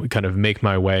 to kind of make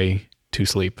my way to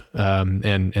sleep.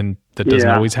 And that doesn't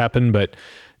always happen, but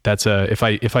that's if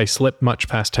I slip much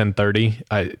past 10:30,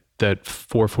 that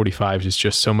 4:45 is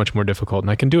just so much more difficult,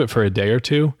 and I can do it for a day or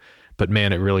two, but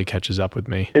man, it really catches up with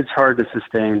me. It's hard to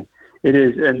sustain. It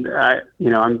is. And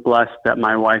I'm blessed that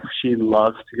my wife, she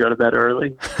loves to go to bed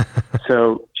early.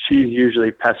 So she's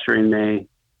usually pestering me,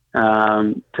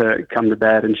 to come to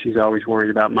bed, and she's always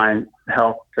worried about my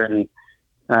health. And,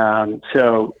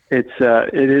 so it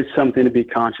is something to be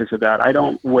conscious about. I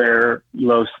don't wear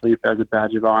low sleep as a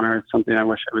badge of honor. It's something I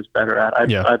wish I was better at.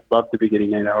 I'd love to be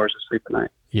getting 8 hours of sleep a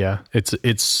night. Yeah.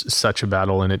 It's such a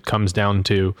battle, and it comes down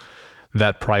to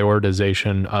that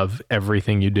prioritization of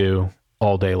everything you do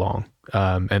all day long.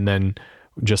 And then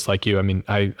just like you, I mean,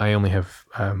 I only have,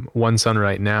 one son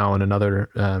right now and another,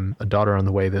 a daughter on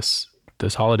the way this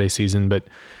holiday season, but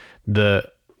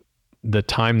the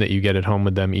time that you get at home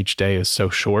with them each day is so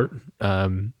short.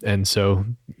 And so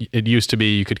it used to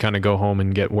be you could kind of go home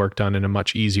and get work done in a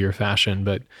much easier fashion,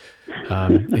 but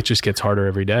it just gets harder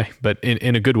every day, but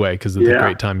in a good way, because of the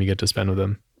great time you get to spend with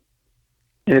them.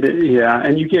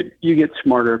 And you get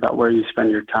smarter about where you spend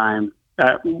your time.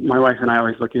 My wife and I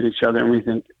always look at each other and we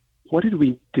think, what did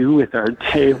we do with our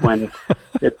day when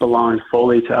it belonged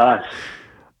fully to us?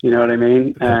 You know what I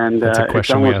mean? And that's a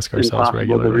question we ask ourselves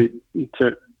regularly.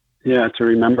 To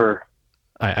remember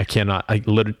I cannot,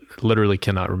 literally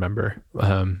cannot remember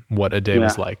what a day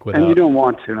was like without. And you don't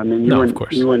want to. I mean, of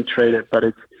course. You wouldn't trade it, but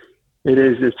it's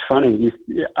funny.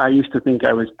 I used to think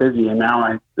I was busy, and now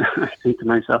I, I think to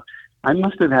myself, I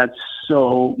must have had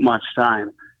so much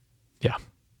time.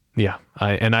 Yeah.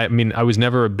 I mean, I was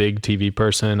never a big TV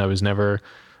person. I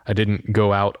didn't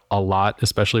go out a lot,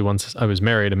 especially once I was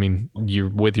married. I mean, you're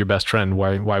with your best friend.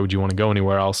 Why would you want to go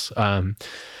anywhere else?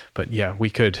 But yeah, we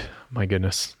could, my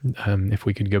goodness, if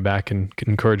we could go back and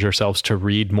encourage ourselves to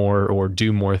read more or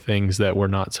do more things that were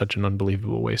not such an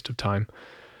unbelievable waste of time.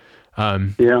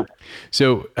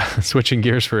 So switching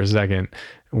gears for a second,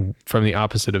 from the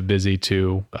opposite of busy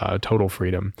to total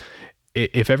freedom.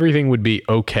 If everything would be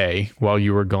okay while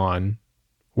you were gone,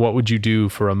 what would you do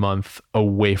for a month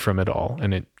away from it all?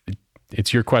 And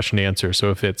it's your question to answer. So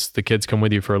if it's the kids come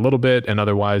with you for a little bit and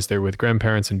otherwise they're with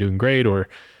grandparents and doing great, or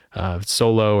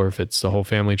solo, or if it's the whole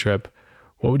family trip,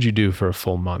 what would you do for a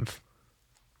full month?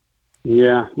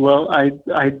 Yeah, well, I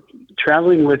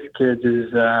traveling with kids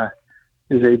is a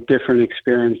different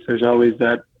experience. There's always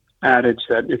that adage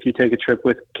that if you take a trip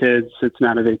with kids, it's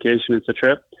not a vacation, it's a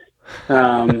trip.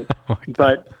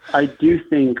 But I do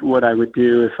think what I would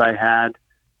do if I had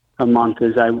a month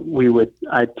is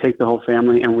I'd take the whole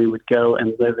family and we would go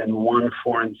and live in one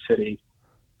foreign city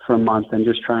for a month and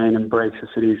just try and embrace the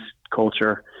city's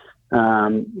culture.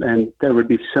 And there would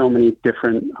be so many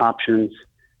different options.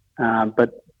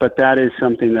 But that is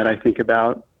something that I think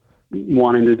about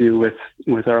wanting to do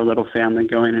with our little family,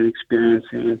 going and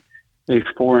experiencing a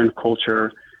foreign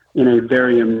culture in a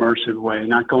very immersive way,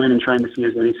 not going and trying to see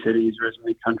as many cities or as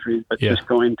many countries, but just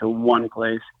going to one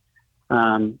place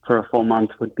for a full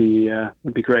month would be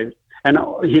great. And,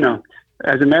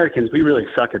 as Americans, we really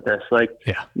suck at this. Like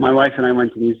my wife and I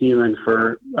went to New Zealand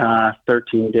for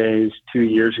 13 days 2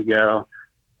 years ago.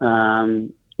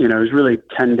 It was really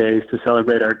 10 days to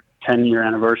celebrate our 10-year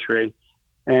anniversary.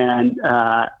 And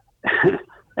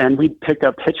and we pick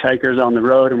up hitchhikers on the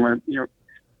road, and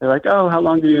they're like, "Oh, how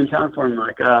long are you in town for?" And we're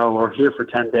like, "Oh, we're here for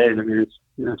 10 days. I mean,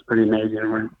 it's pretty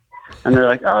amazing." And they're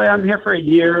like, "Oh, yeah, I'm here for a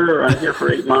year, or I'm here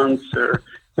for 8 months, or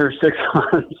 6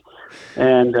 months."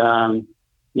 And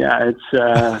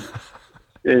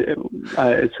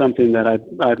it's something that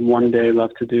I'd one day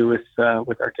love to do with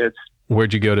our kids.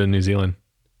 Where'd you go to New Zealand?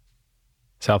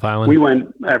 South Island? We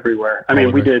went everywhere. I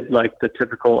mean, we did like the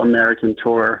typical American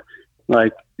tour,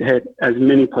 like hit as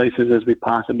many places as we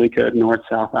possibly could, North,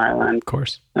 South Island. Of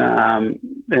course.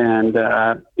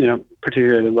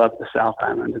 Particularly love the South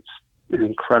Island. It's an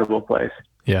incredible place.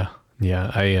 Yeah.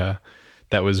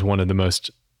 That was one of the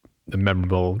most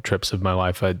memorable trips of my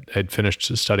life. I'd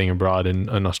finished studying abroad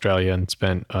in Australia and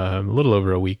spent a little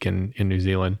over a week in New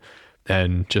Zealand,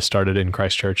 and just started in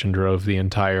Christchurch and drove the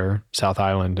entire South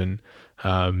Island. And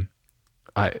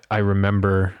I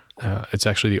remember, it's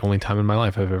actually the only time in my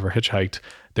life I've ever hitchhiked.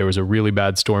 There was a really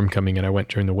bad storm coming, and I went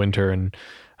during the winter, and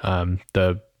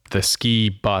the ski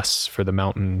bus for the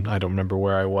mountain, I don't remember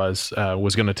where I was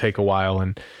going to take a while.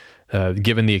 And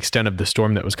given the extent of the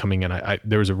storm that was coming in,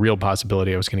 there was a real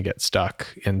possibility I was going to get stuck.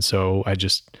 And so I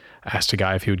just asked a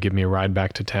guy if he would give me a ride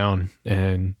back to town.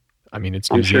 And I mean,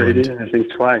 it's New Zealand. I'm sure he did, I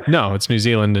think twice. No, it's New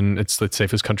Zealand, and it's the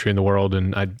safest country in the world.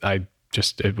 And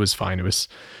it was fine. It was,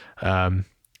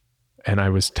 and I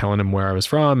was telling him where I was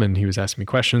from, and he was asking me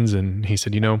questions, and he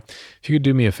said, if you could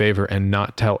do me a favor and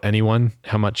not tell anyone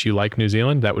how much you like New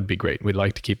Zealand, that would be great. We'd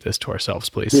like to keep this to ourselves,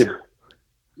 please.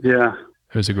 Yeah.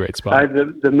 It was a great spot.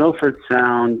 The Milford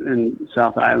Sound in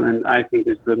South Island, I think,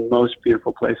 is the most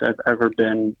beautiful place I've ever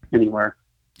been anywhere.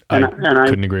 And I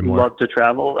couldn't agree more. Love to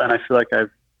travel, and I feel like I've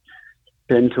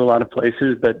been to a lot of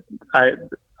places, but I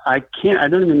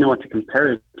don't even know what to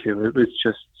compare it to. It was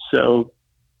just so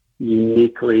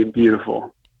uniquely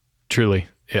beautiful. Truly.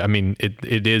 I mean,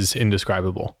 it is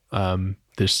indescribable.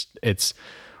 It's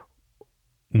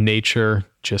nature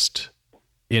just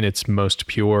in its most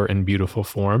pure and beautiful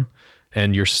form.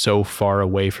 And you're so far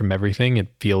away from everything, it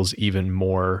feels even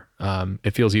more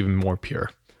pure.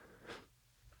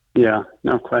 Yeah,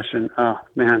 no question. Oh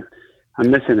man,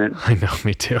 I'm missing it. I know,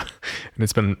 me too. And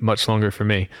it's been much longer for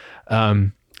me.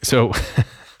 So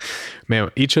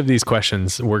man, each of these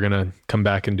questions we're going to come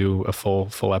back and do a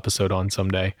full episode on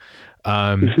someday.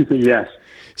 Yes.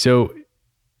 So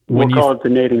we'll call it the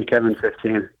Nate and Kevin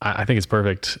 15. I think it's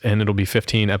perfect. And it'll be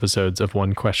 15 episodes of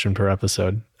one question per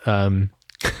episode.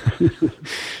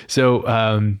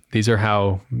 So these are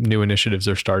how new initiatives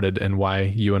are started and why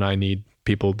you and I need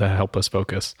people to help us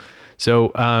focus.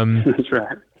 So that's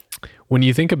right. When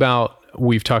you think about,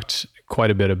 we've talked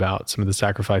quite a bit about some of the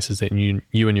sacrifices that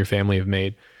you and your family have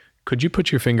made Could you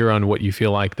put your finger on what you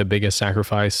feel like the biggest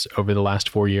sacrifice over the last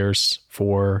 4 years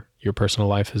for your personal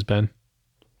life has been?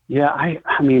 Yeah,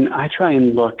 I mean, I try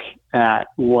and look at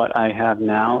what I have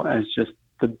now as just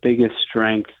the biggest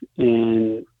strength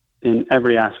in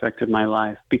every aspect of my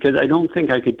life, because I don't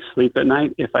think I could sleep at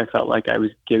night if I felt like I was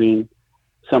giving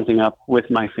something up with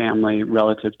my family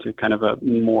relative to kind of a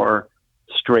more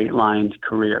straight lined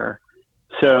career.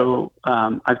 So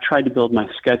I've tried to build my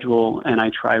schedule, and I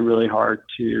try really hard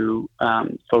to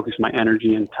focus my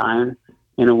energy and time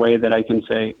in a way that I can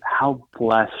say, how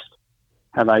blessed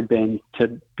have I been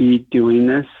to be doing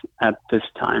this at this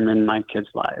time in my kids'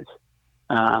 lives?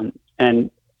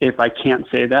 And if I can't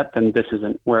say that, then this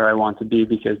isn't where I want to be,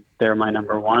 because they're my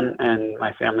number one and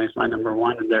my family is my number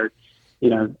one. And they're,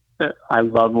 I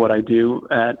love what I do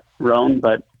at Rhone,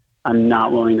 but I'm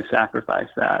not willing to sacrifice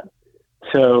that.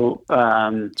 So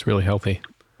it's really healthy.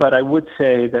 But I would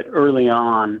say that early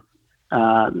on,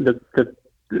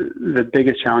 the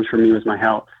biggest challenge for me was my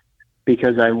health,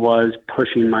 because I was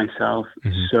pushing myself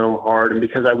so hard, and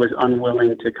because I was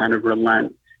unwilling to kind of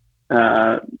relent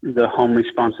the home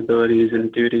responsibilities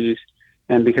and duties,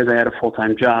 and because I had a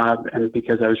full-time job, and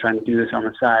because I was trying to do this on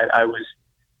the side, I was,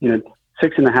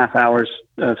 6.5 hours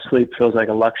of sleep feels like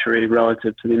a luxury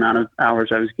relative to the amount of hours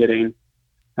I was getting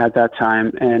at that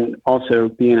time. And also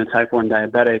being a type 1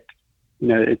 diabetic,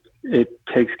 it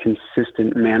takes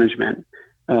consistent management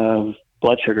of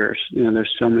blood sugars.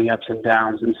 There's so many ups and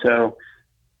downs. And so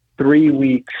 3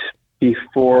 weeks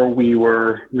before maybe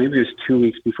it was 2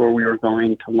 weeks before we were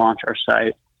going to launch our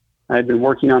site, I had been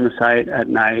working on the site at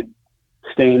night,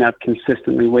 staying up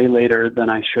consistently way later than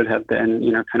I should have been,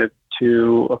 kind of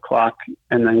 2 o'clock,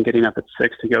 and then getting up at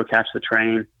 6 to go catch the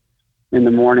train in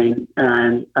the morning.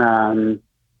 And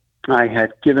I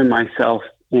had given myself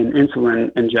an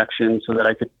insulin injection so that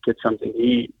I could get something to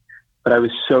eat. But I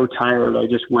was so tired, I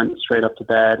just went straight up to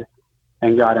bed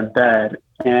and got in bed.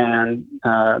 And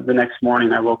the next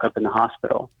morning I woke up in the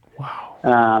hospital. Wow.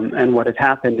 And what had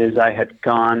happened is I had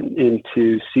gone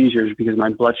into seizures because my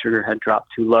blood sugar had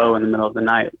dropped too low in the middle of the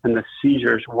night. And the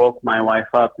seizures woke my wife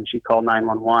up, and she called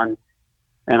 911.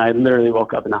 And I literally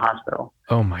woke up in the hospital.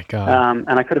 Oh my God.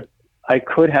 And I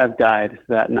could have died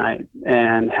that night.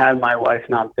 And had my wife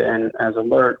not been as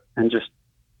alert and just,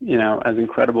 as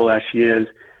incredible as she is,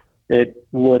 it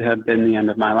would have been the end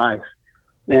of my life.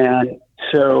 And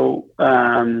so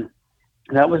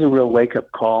that was a real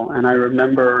wake-up call. And I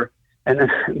remember, and then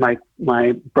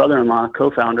my brother-in-law,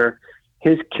 co-founder,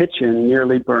 his kitchen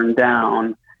nearly burned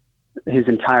down his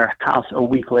entire house a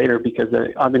week later because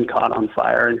the oven caught on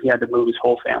fire, and he had to move his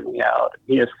whole family out.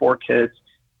 He has 4 kids,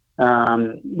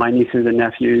 my nieces and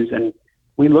nephews, and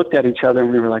we looked at each other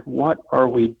and we were like, what are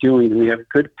we doing? We have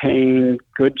good paying,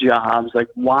 good jobs. Like,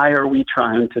 why are we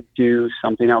trying to do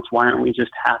something else? Why aren't we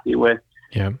just happy with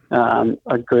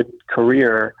a good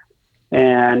career?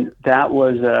 And that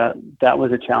was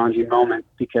a challenging moment,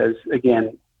 because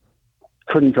again,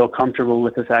 couldn't feel comfortable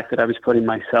with the fact that I was putting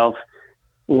myself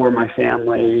or my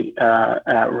family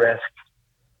at risk.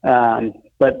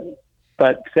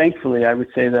 But thankfully, I would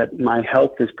say that my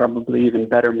health is probably even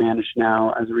better managed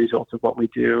now as a result of what we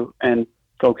do and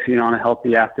focusing on a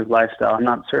healthy, active lifestyle. I'm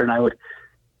not certain I would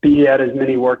be at as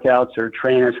many workouts or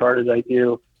train as hard as I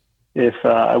do if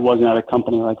I wasn't at a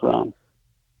company like Rhone.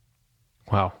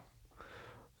 Wow.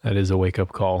 That is a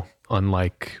wake-up call,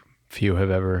 unlike few have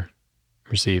ever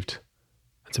received.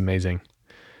 That's amazing.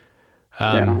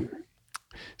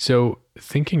 So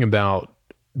thinking about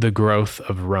the growth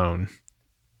of Rhone,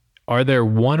 are there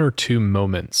 1 or 2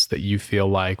 moments that you feel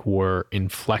like were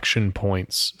inflection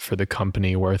points for the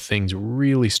company where things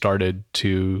really started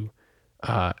to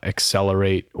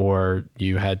accelerate, or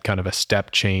you had kind of a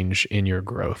step change in your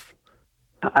growth?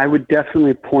 I would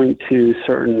definitely point to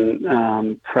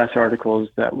certain press articles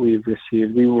that we've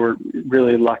received. We were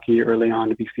really lucky early on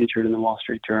to be featured in the Wall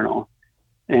Street Journal,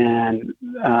 and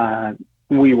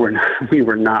we were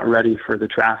not ready for the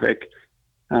traffic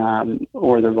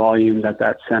or the volume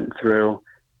that sent through.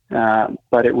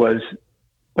 But it was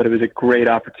a great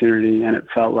opportunity, and it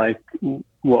felt like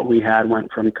what we had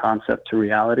went from concept to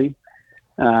reality.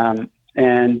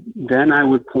 And then I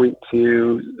would point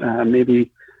to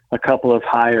maybe a couple of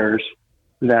hires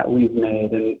that we've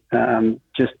made. And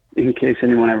just in case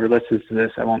anyone ever listens to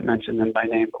this, I won't mention them by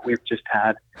name, but we've just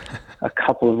had a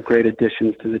couple of great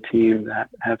additions to the team that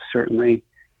have certainly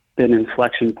been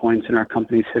inflection points in our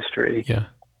company's history. Yeah.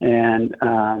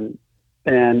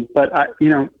 But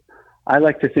I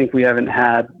like to think we haven't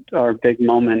had our big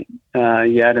moment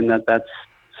yet, and that's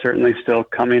certainly still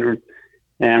coming,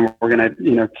 and we're going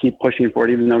to keep pushing for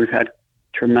it, even though we've had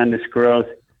tremendous growth.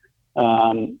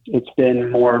 It's been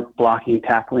more blocking,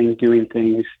 tackling, doing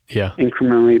things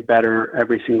incrementally better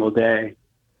every single day.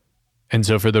 And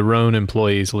so for the Rhone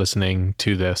employees listening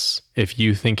to this, if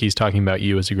you think he's talking about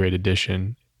you as a great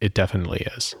addition, it definitely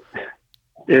is.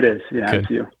 It is. Yeah, Good. It's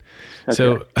you. That's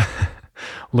so right.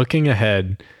 Looking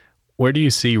ahead, where do you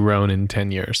see Rhone in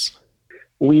 10 years?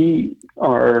 We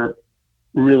are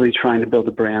really trying to build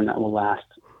a brand that will last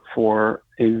for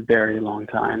a very long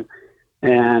time.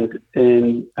 And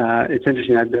it's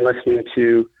interesting. I've been listening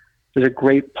to, there's a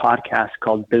great podcast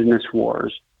called Business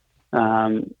Wars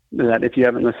that if you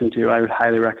haven't listened to, I would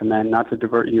highly recommend, not to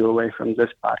divert you away from this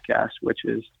podcast, which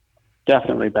is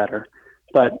definitely better.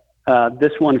 But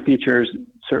this one features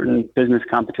certain business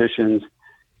competitions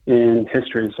in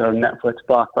history. So Netflix,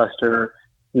 Blockbuster,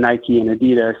 Nike, and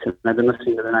Adidas. And I've been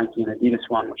listening to the Nike and Adidas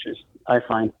one, which is, I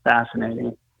find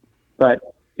fascinating. But,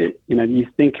 you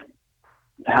think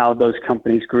how those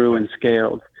companies grew and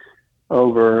scaled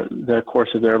over the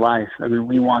course of their life. I mean,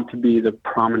 we want to be the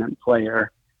prominent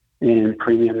player in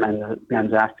premium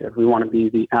men's active. We want to be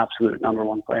the absolute number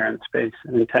one player in the space.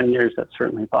 And in 10 years, that's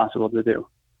certainly possible to do.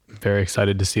 Very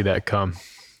excited to see that come.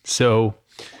 So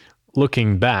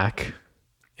looking back,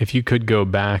 if you could go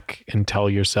back and tell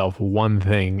yourself one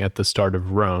thing at the start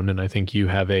of Rhone, and I think you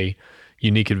have a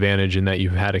unique advantage in that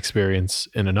you've had experience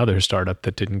in another startup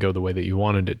that didn't go the way that you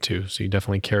wanted it to. So you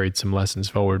definitely carried some lessons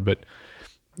forward, but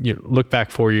you look back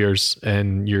 4 years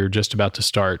and you're just about to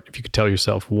start. If you could tell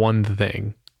yourself one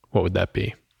thing, what would that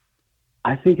be?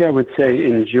 I think I would say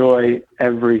enjoy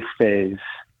every phase,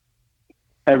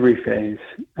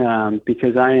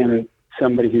 because I am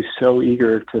somebody who's so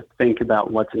eager to think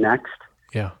about what's next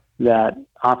that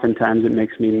oftentimes it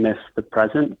makes me miss the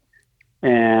present.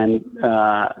 And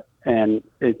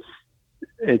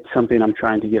it's something I'm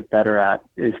trying to get better at,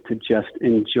 is to just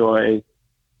enjoy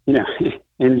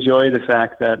the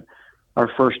fact that our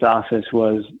first office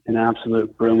was an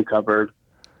absolute broom cupboard.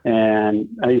 And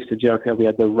I used to joke that we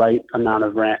had the right amount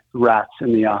of rats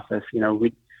in the office.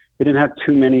 We didn't have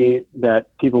too many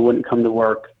that people wouldn't come to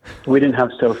work. We didn't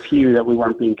have so few that we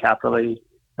weren't being capitally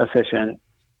efficient.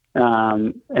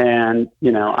 In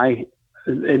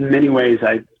many ways,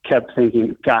 I kept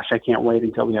thinking, gosh, I can't wait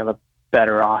until we have a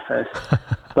better office.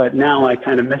 But now I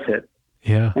kind of miss it.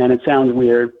 Yeah. And it sounds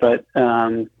weird, but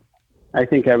I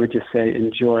think I would just say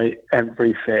enjoy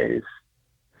every phase.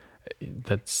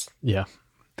 That's, yeah.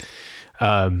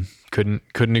 Couldn't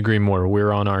agree more.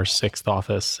 We're on our 6th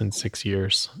office in 6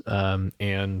 years.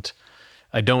 And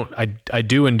I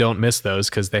do and don't miss those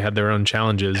because they had their own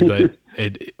challenges, but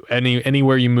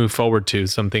anywhere you move forward to,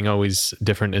 something always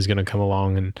different is going to come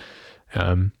along. And,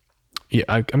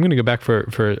 I'm going to go back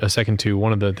for a second to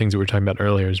one of the things that we were talking about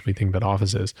earlier as we think about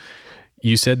offices.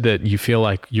 You said that you feel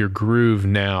like your groove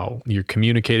now, you're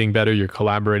communicating better, you're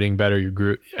collaborating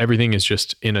better, everything is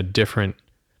just in a different,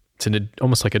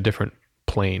 almost like a different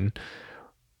plane.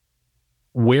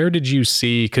 Where did you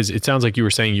see, because it sounds like you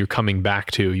were saying you're coming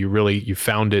back to, you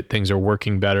found it, things are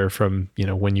working better from,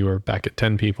 when you were back at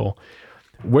 10 people.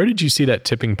 Where did you see that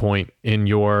tipping point in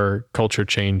your culture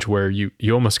change where you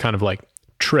almost kind of like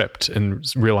tripped and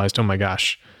realized, oh my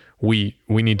gosh, we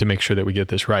need to make sure that we get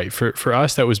this right? For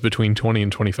us, that was between 20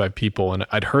 and 25 people. And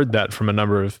I'd heard that from a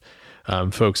number of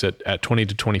folks at 20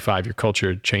 to 25, your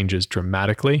culture changes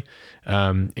dramatically.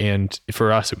 And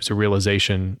for us, it was a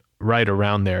realization right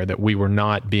around there that we were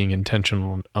not being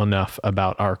intentional enough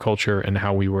about our culture and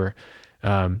how we were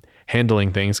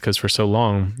handling things. Because for so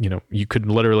long, you could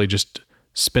literally just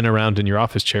spin around in your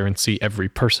office chair and see every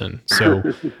person.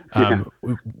 So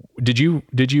did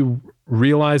you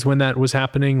realize when that was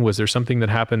happening? Was there something that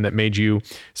happened that made you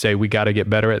say, we got to get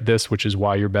better at this, which is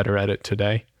why you're better at it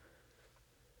today?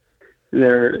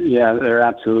 There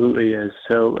absolutely is.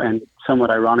 So, and somewhat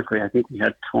ironically, I think we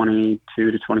had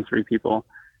 22 to 23 people.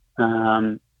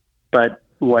 But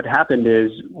what happened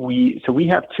is we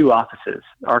have 2 offices.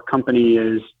 Our company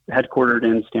is headquartered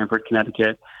in Stamford,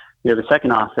 Connecticut. We have a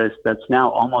second office that's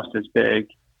now almost as big,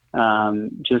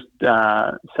 just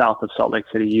south of Salt Lake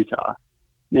City, Utah.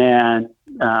 And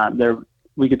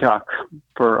we could talk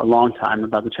for a long time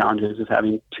about the challenges of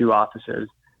having 2 offices,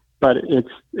 but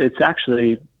it's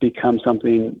actually become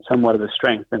somewhat of a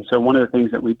strength. And so one of the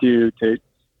things that we do to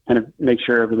kind of make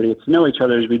sure everybody gets to know each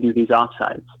other is we do these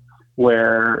offsites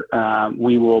where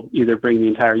we will either bring the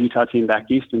entire Utah team back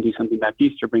east and do something back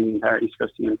east, or bring the entire East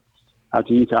Coast team out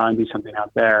to Utah and do something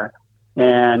out there.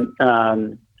 And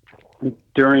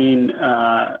during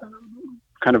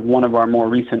kind of one of our more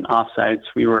recent offsites,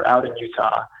 we were out in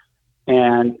Utah,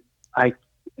 and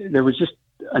there was just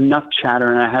enough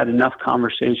chatter and I had enough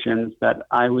conversations that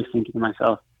I was thinking to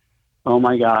myself, oh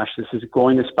my gosh, this is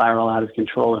going to spiral out of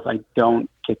control if I don't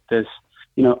get this.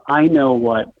 I know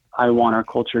what I want our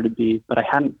culture to be, but I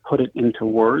hadn't put it into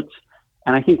words.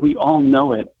 And I think we all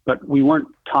know it, but we weren't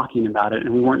talking about it,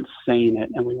 and we weren't saying it,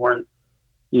 and we weren't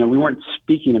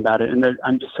speaking about it. And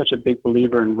I'm just such a big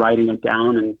believer in writing it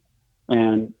down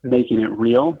and making it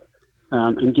real,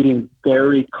 and getting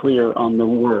very clear on the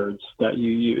words that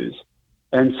you use.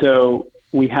 And so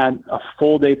we had a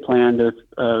full day planned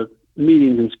of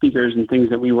meetings and speakers and things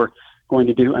that we were going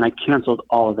to do, and I canceled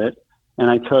all of it. And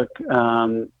I took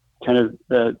kind of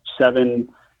the 7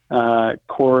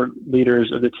 core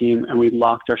leaders of the team, and we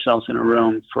locked ourselves in a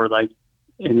room for like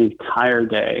an entire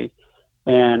day.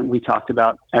 And we talked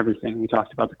about everything. We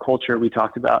talked about the culture. We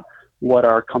talked about what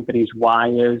our company's why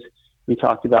is. We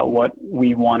talked about what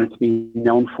we wanted to be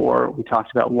known for. We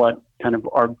talked about what kind of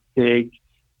our big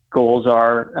goals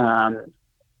are.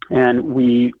 And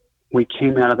we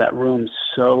came out of that room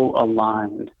so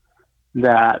aligned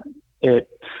that it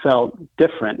felt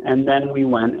different. And then we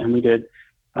went and we did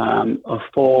a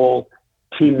full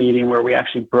team meeting where we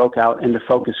actually broke out into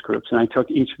focus groups. And I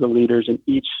took each of the leaders, and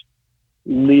each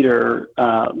leader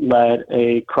led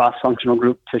a cross-functional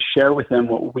group to share with them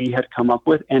what we had come up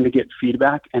with and to get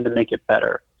feedback and to make it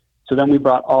better. So then we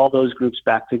brought all those groups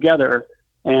back together,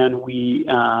 and we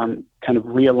kind of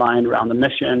realigned around the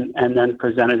mission, and then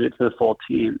presented it to the full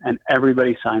team, and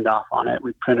everybody signed off on it.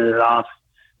 We printed it off,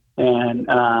 and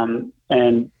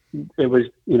it was,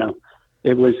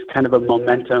 it was kind of a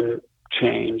momentum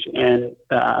change. And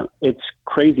it's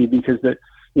crazy because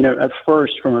at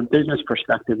first, from a business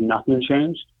perspective, nothing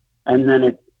changed, and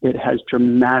then it has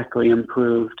dramatically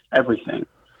improved everything.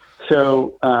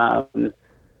 So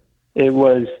it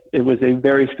was a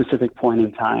very specific point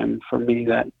in time for me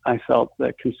that I felt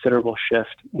that considerable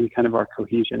shift in kind of our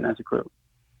cohesion as a group.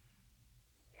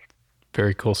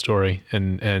 Very cool story.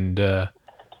 And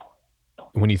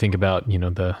when you think about,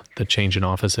 the change in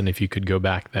office, and if you could go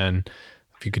back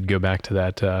to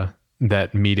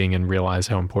that meeting and realize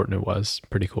how important it was,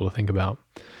 pretty cool to think about.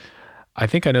 I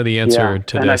think I know the answer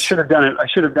to this. And I should have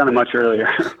done it much earlier.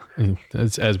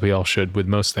 as we all should with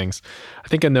most things. I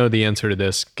think I know the answer to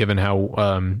this, given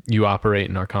how you operate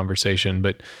in our conversation,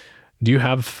 but do you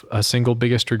have a single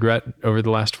biggest regret over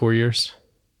the last 4 years?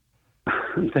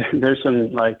 There's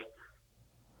some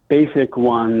basic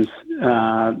ones.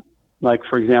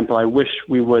 For example, I wish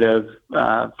we would have,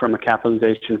 from a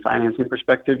capitalization financing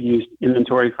perspective, used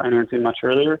inventory financing much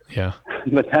earlier. Yeah.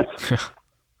 But that's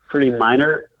pretty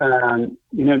minor. I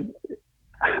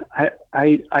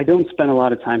don't spend a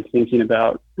lot of time thinking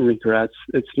about regrets.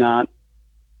 It's not,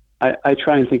 I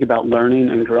try and think about learning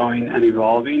and growing and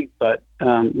evolving, but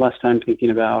less time thinking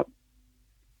about,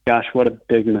 gosh, what a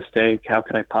big mistake. How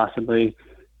could I possibly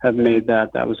have made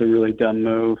that? That was a really dumb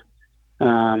move.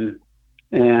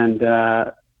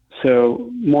 So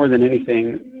more than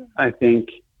anything, I think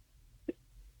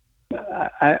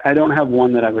I don't have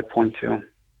one that I would point to.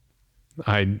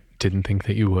 I didn't think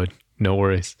that you would. No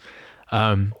worries.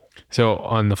 So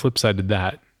on the flip side of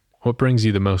that, what brings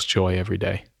you the most joy every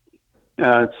day?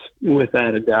 It's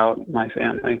without a doubt my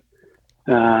family.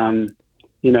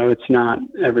 It's not,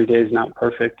 every day is not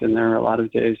perfect, and there are a lot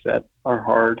of days that are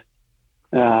hard.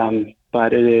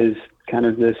 But it is kind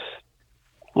of this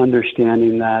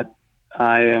understanding that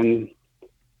I am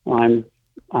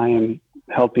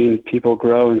helping people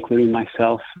grow, including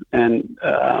myself. And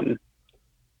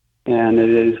it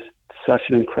is such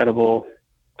an incredible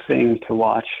thing to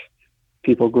watch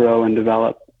people grow and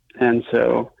develop. And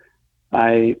so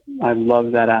I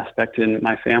love that aspect in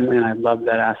my family, and I love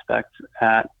that aspect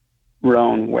at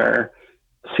Rhone, where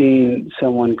seeing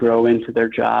someone grow into their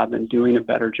job and doing a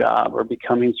better job or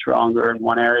becoming stronger in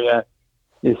one area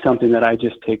is something that I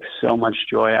just take so much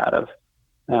joy out of,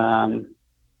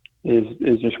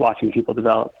 is just watching people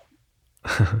develop.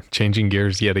 Changing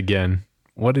gears yet again.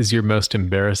 What is your most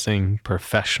embarrassing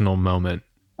professional moment?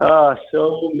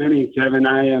 So many, Kevin.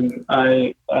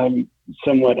 I'm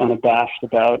somewhat unabashed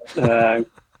about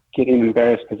getting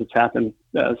embarrassed because it's happened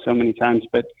so many times.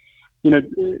 But,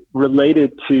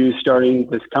 related to starting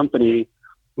this company,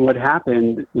 what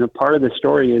happened, part of the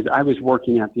story is I was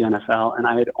working at the NFL, and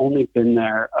I had only been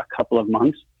there a couple of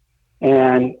months.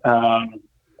 And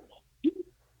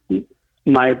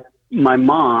my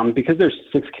mom, because there's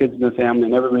 6 kids in the family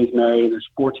and everybody's married and there's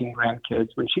 14 grandkids,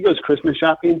 when she goes Christmas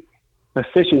shopping,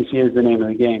 efficiency is the name of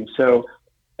the game. So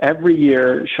every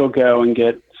year she'll go and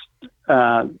get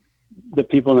the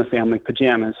people in the family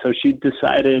pajamas. So she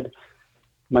decided,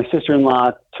 my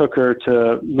sister-in-law took her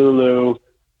to Lulu,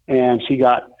 and she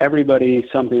got everybody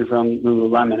something from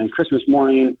Lululemon. And Christmas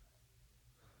morning,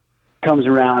 comes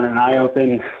around, and I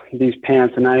open these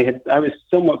pants, and I was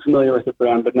somewhat familiar with the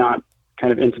brand, but not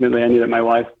kind of intimately. I knew that my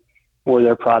wife wore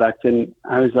their product, and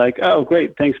I was like, "Oh,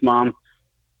 great, thanks, Mom."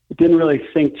 Didn't really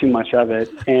think too much of it,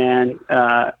 and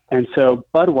so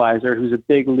Budweiser, who's a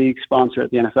big league sponsor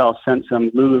at the NFL, sent some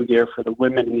Lulu gear for the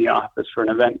women in the office for an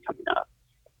event coming up,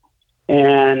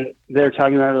 and they're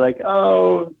talking about it like,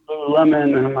 "Oh,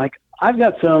 Lululemon," and I'm like, "I've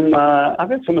got some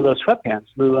of those sweatpants,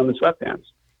 Lululemon sweatpants."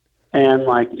 And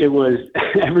like, it was,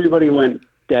 everybody went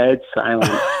dead silent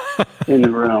in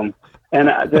the room. And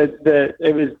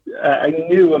it was, I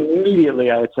knew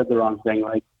immediately I had said the wrong thing.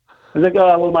 Like, I was like,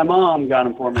 "Oh, well, my mom got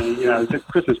them for me. You know, it's a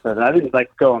Christmas present." I didn't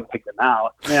like go and pick them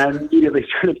out. And I immediately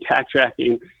started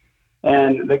backtracking.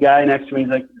 And the guy next to me is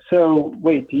like, "So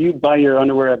wait, do you buy your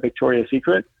underwear at Victoria's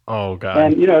Secret?" Oh God.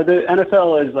 And, you know, the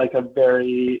NFL is like a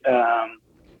very,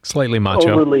 slightly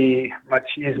macho, overly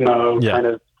machismo kind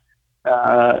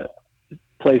of,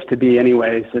 place to be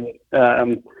anyways.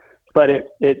 And but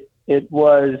it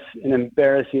was an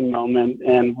embarrassing moment,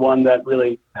 and one that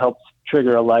really helped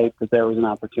trigger a light that there was an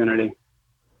opportunity.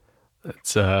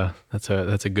 That's a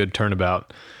good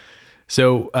turnabout.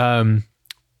 So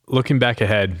looking back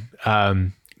ahead,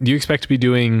 do you expect to be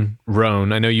doing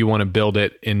Rhone? I know you want to build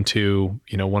it into,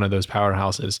 you know, one of those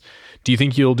powerhouses. Do you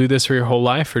think you'll do this for your whole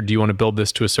life, or do you want to build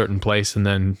this to a certain place and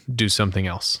then do something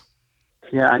else?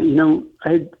 Yeah, you know,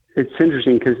 it's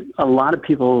interesting because a lot of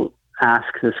people ask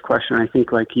this question. I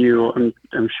think, like you,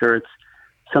 I'm sure it's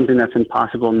something that's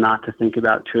impossible not to think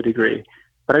about to a degree.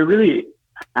 But I really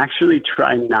actually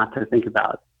try not to think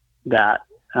about that,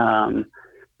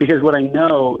 because what I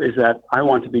know is that I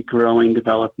want to be growing,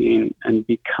 developing, and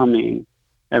becoming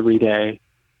every day.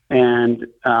 And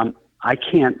I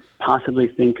can't possibly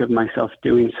think of myself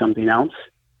doing something else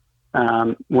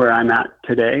where I'm at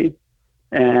today.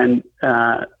 And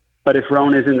but if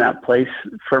Rhone isn't that place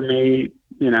for me,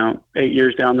 you know, 8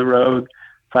 years down the road,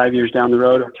 5 years down the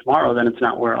road, or tomorrow, then it's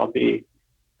not where I'll be,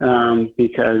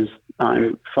 because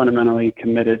I'm fundamentally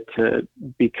committed to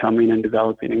becoming and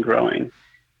developing and growing.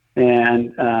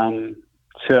 And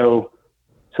so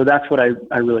that's what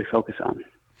I really focus on.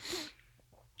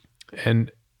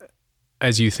 And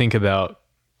as you think about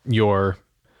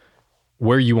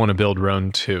where you want to build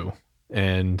Rhone to,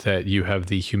 and that you have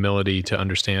the humility to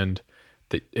understand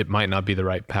that it might not be the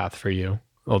right path for you,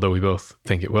 although we both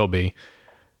think it will be.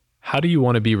 How do you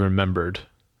want to be remembered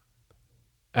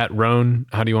at Rhone?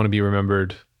 How do you want to be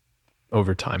remembered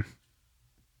over time?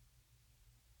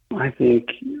 I think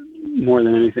more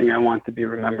than anything, I want to be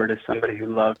remembered as somebody who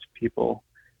loved people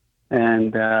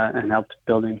and helped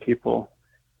building people.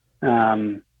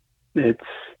 It's,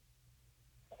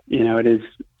 you know, it is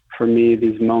for me,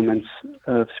 these moments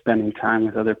of spending time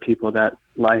with other people, that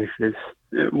life is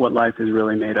what life is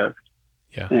really made of.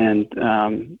 Yeah. And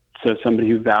so somebody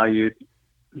who valued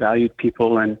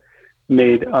people and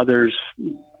made others'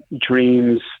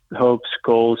 dreams, hopes,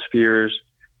 goals, fears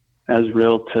as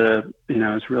real to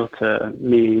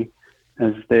me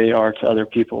as they are to other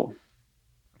people.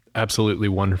 Absolutely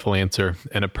wonderful answer,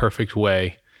 and a perfect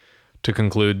way to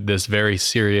conclude this very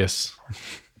serious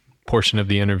portion of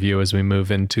the interview as we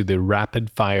move into the rapid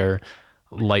fire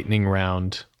lightning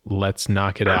round. Let's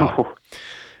knock it out. Oh.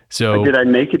 So did I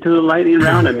make it to the lightning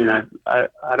round? I mean, I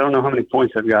don't know how many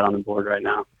points I've got on the board right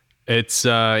now. It's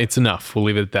enough. We'll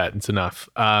leave it at that. It's enough.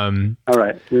 All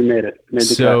right. We made it.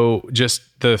 So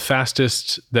just the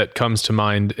fastest that comes to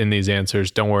mind in these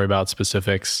answers, don't worry about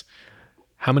specifics.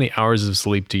 How many hours of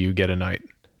sleep do you get a night?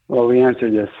 Well, we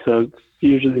answered this. So it's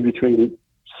usually between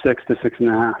 6 to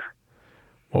 6.5.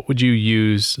 What would you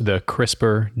use the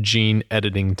CRISPR gene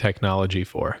editing technology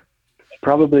for?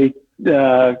 Probably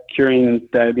curing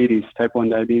diabetes, type 1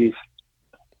 diabetes.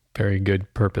 Very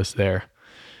good purpose there.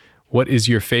 What is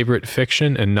your favorite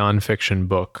fiction and nonfiction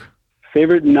book?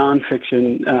 Favorite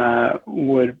nonfiction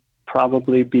would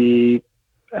probably be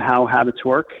How Habits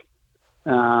Work.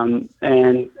 I'm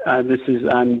a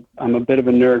bit of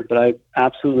a nerd, but I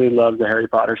absolutely love the Harry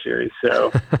Potter series.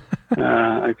 So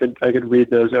I could read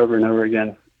those over and over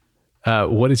again.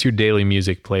 What is your daily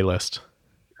music playlist?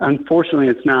 Unfortunately,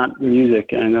 it's not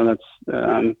music. I know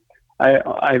that's,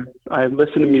 I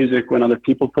listen to music when other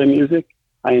people play music.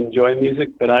 I enjoy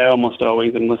music, but I almost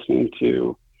always am listening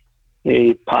to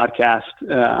a podcast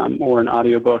or an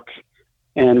audiobook.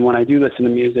 And when I do listen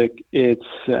to music, it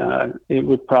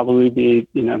would probably be,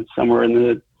 somewhere in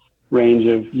the range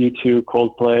of U2,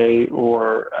 Coldplay,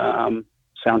 or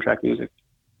soundtrack music.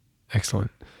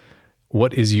 Excellent.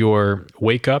 What is your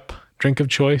wake up drink of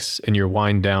choice and your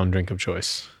wind down drink of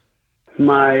choice?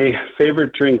 My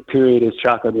favorite drink period is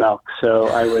chocolate milk. So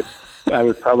I would I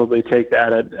would probably take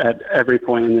that at every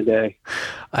point in the day.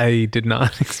 I did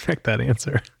not expect that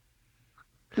answer.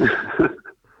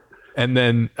 And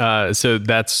then, so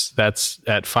that's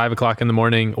at 5 o'clock in the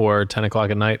morning or 10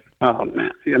 o'clock at night? Oh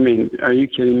man. I mean, are you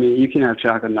kidding me? You can have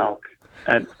chocolate milk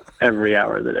at every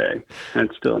hour of the day, and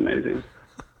it's still amazing.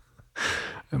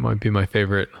 That might be my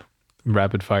favorite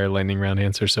rapid fire lightning round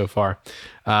answer so far.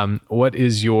 What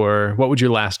would your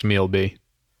last meal be?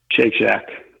 Shake Shack.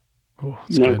 Oh,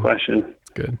 no question. It's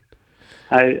good.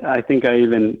 I think I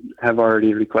even have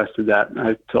already requested that.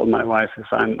 I told my wife if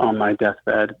I'm on my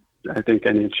deathbed, I think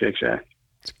I need Shake Shack.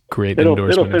 It's great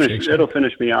endorsement of Shake Shack. It'll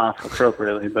finish me off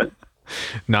appropriately, but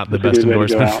not the best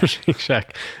endorsement for Shake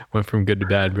Shack. Went from good to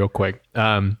bad real quick.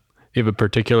 You have a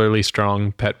particularly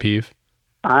strong pet peeve?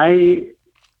 I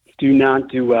do not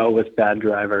do well with bad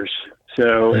drivers.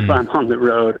 So if I'm on the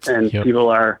road and people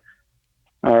are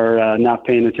not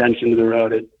paying attention to the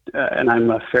road, and I'm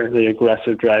a fairly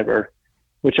aggressive driver,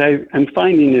 which I'm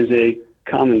finding is a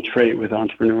common trait with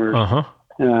entrepreneurs.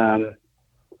 That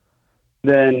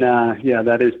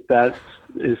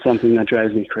is something that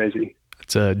drives me crazy.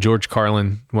 It's George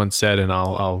Carlin once said, and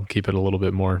I'll keep it a little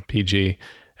bit more PG.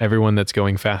 Everyone that's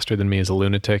going faster than me is a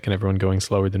lunatic, and everyone going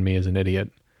slower than me is an idiot.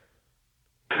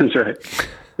 That's right.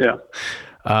 Yeah.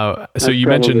 So you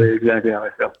mentioned exactly how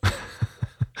I feel.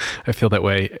 I feel that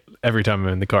way every time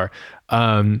I'm in the car.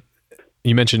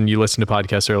 You mentioned you listened to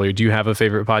podcasts earlier. Do you have a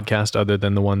favorite podcast other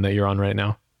than the one that you're on right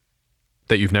now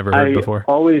that you've never heard before?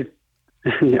 I always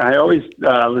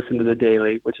listen to The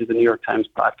Daily, which is a New York Times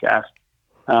podcast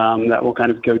that will kind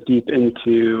of go deep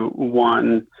into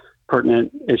one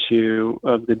pertinent issue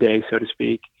of the day, so to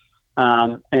speak.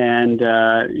 I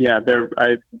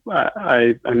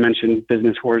mentioned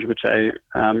Business Wars, which I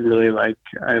really like.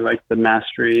 I like the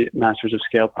Masters of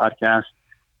Scale podcast.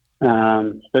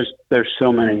 There's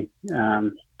so many,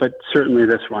 but certainly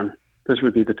this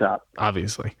would be the top.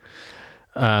 Obviously.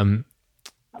 Are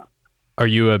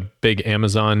you a big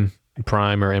Amazon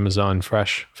Prime or Amazon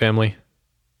Fresh family?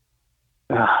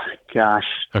 Oh, gosh.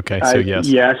 Okay. So yes.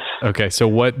 Yes. Okay. So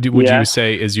what would you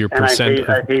say is your percent?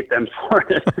 I hate them for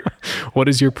it. What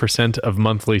is your percent of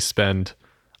monthly spend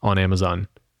on Amazon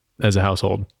as a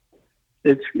household?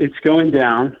 It's going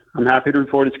down. I'm happy to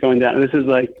report it's going down. This is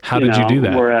like, how did you do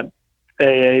that? We're at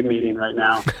AA meeting right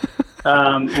now.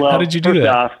 Well, how did you do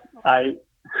that? Off, I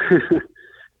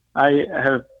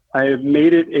have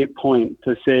made it a point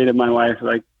to say to my wife,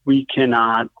 like, we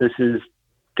cannot, this has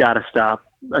got to stop.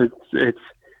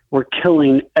 We're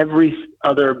killing every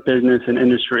other business and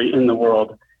industry in the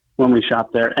world when we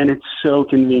shop there. And it's so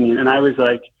convenient. And I was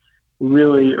like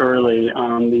really early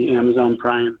on the Amazon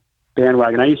Prime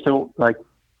bandwagon. I used to like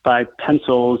buy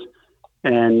pencils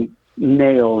and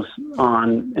nails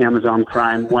on Amazon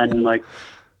Prime when like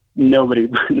nobody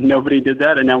did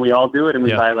that. And now we all do it. And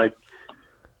we buy like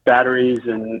batteries,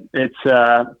 and it's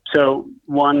so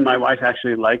one, my wife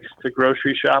actually likes to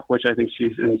grocery shop, which I think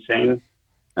she's insane.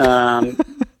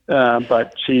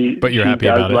 But she happy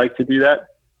about it. Like to do that.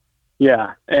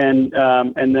 Yeah. And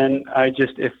then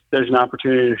if there's an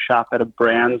opportunity to shop at a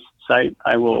brand's site,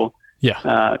 I will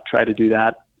try to do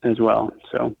that as well.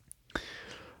 So,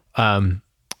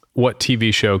 what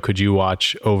TV show could you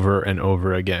watch over and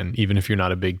over again, even if you're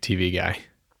not a big TV guy?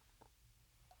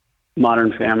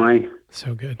 Modern Family.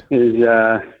 So good. Is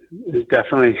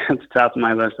definitely at the top of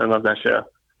my list. I love that show.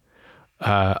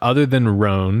 Other than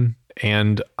Rhone,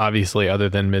 and obviously other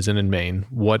than Mizzen and Main,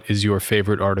 what is your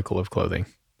favorite article of clothing?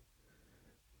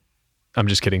 I'm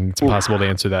just kidding. It's impossible to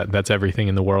answer that. That's everything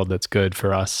in the world that's good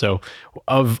for us. So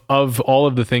of all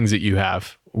of the things that you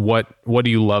have, what do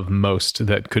you love most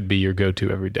that could be your go-to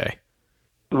every day?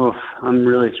 Oh, I'm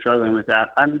really struggling with that.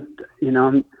 I'm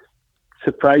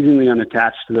surprisingly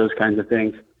unattached to those kinds of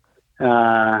things.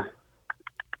 I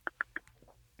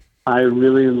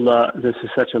really love, this is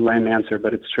such a lame answer,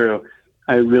 but it's true.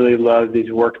 I really love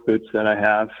these work boots that I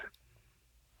have.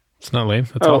 It's not lame.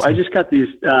 That's awesome. I just got these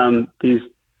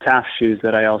Taft shoes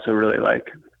that I also really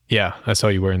like. Yeah, I saw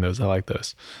you wearing those. I like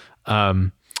those.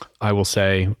 I will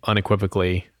say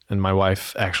unequivocally, and my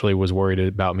wife actually was worried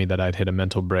about me that I'd hit a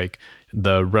mental break.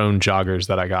 The Rhone joggers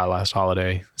that I got last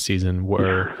holiday season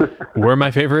were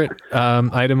my favorite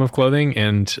item of clothing,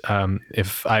 and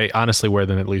if I honestly wear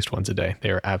them at least once a day, they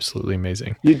are absolutely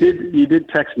amazing. You did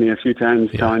text me a few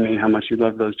times telling me how much you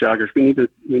love those joggers. We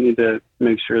need to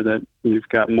make sure that you've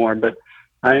got more. But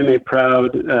I am a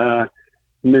proud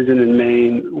Mizzen and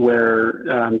Main, where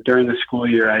during the school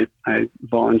year I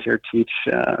volunteer teach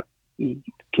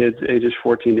kids ages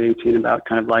 14 to 18 about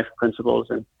kind of life principles,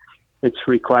 and it's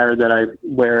required that I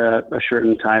wear a shirt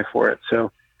and tie for it.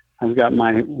 So I've got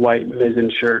my white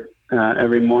Mizzen shirt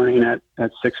every morning at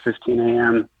 6:15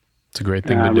 a.m. It's a great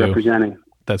thing to do. Representing.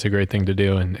 That's a great thing to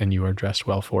do, and you are dressed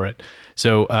well for it.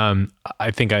 So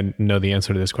I think I know the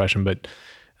answer to this question, but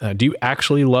do you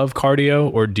actually love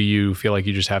cardio, or do you feel like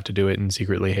you just have to do it and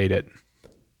secretly hate it?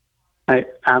 I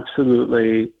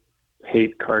absolutely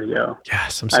hate cardio.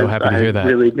 Yes, I'm so happy to hear that. I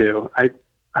really do.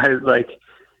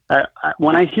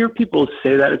 When I hear people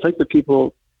say that, it's like the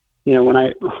people,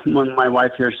 when my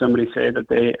wife hears somebody say that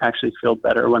they actually feel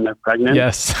better when they're pregnant.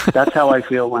 Yes. That's how I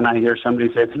feel when I hear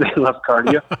somebody say that they love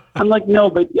cardio. I'm like, no,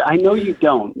 but I know you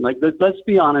don't. Like, let's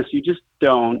be honest, you just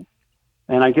don't.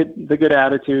 And I get the good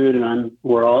attitude, and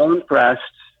we're all impressed,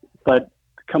 but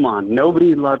come on,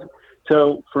 nobody loves.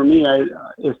 So for me,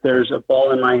 if there's a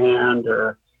ball in my hand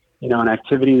or, an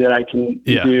activity that I can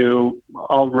do,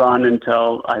 I'll run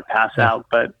until I pass out.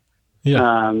 But,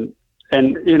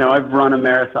 I've run a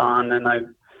marathon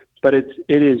but it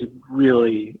is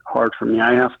really hard for me.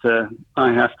 I have to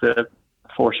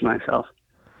force myself.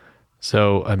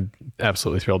 So I'm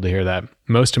absolutely thrilled to hear that.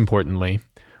 Most importantly,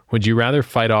 would you rather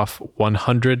fight off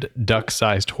 100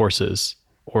 duck-sized horses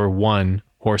or one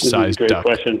horse-sized duck? Great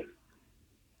question.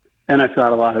 And I've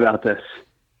thought a lot about this,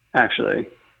 actually.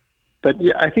 But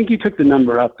yeah, I think you took the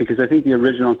number up, because I think the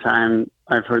original time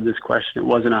I've heard this question, it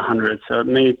wasn't 100, so it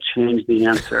may change the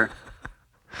answer.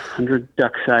 100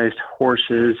 duck-sized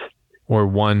horses. Or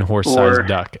one horse-sized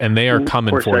duck. And they are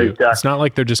coming for you. Duck. It's not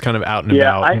like they're just kind of out and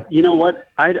about. You know what?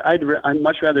 I'd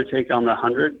much rather take on the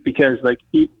 100, because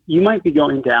you might be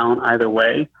going down either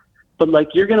way,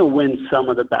 but you're going to win some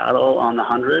of the battle on the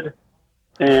 100,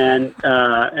 and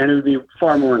it would be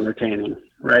far more entertaining,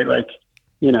 right?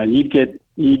 You'd get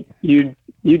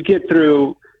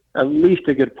through at least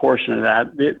a good portion of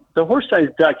that. The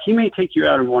horse-sized duck, he may take you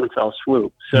out in one fell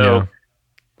swoop. So,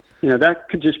 that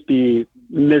could just be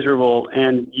miserable,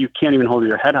 and you can't even hold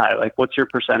your head high. What's your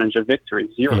percentage of victory?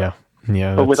 0.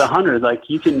 Yeah. But with 100,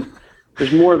 you can.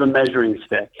 There's more of a measuring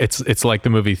stick. It's like the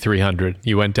movie 300.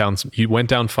 You went down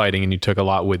fighting, and you took a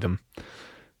lot with them.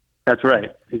 That's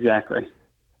right. Exactly.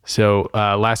 So,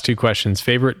 last 2 questions.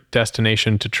 Favorite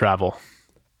destination to travel?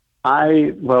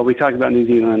 We talked about New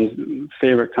Zealand,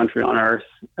 favorite country on earth.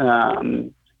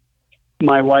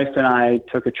 My wife and I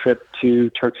took a trip to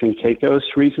Turks and Caicos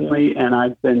recently, and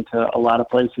I've been to a lot of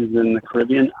places in the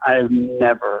Caribbean. I've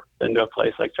never been to a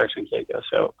place like Turks and Caicos,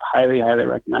 so highly, highly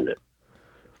recommend it.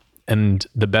 And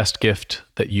the best gift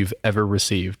that you've ever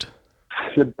received?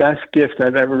 The best gift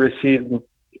I've ever received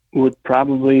would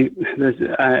probably,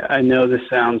 I know this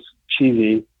sounds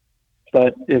cheesy,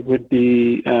 but it would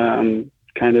be my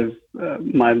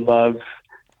love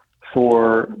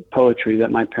for poetry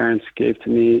that my parents gave to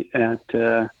me at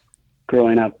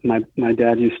growing up. My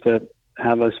dad used to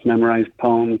have us memorize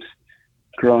poems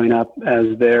growing up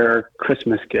as their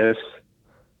Christmas gifts.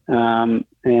 And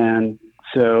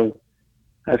so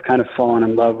I've kind of fallen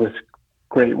in love with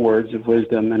great words of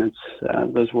wisdom, and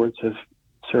those words have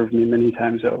served me many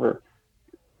times over.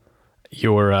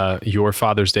 Your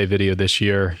Father's Day video this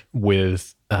year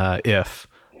with If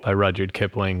by Rudyard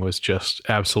Kipling was just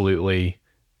absolutely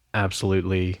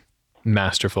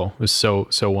masterful. It was so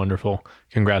wonderful.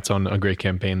 Congrats on a great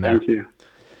campaign there. Thank you.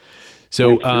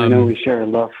 So I know we share a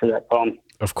love for that poem.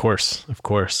 Of course.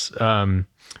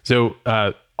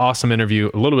 Awesome interview.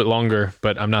 A little bit longer,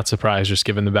 but I'm not surprised, just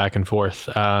given the back and forth.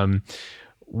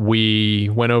 We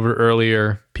went over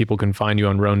earlier. People can find you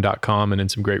on Rhone.com and in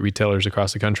some great retailers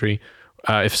across the country.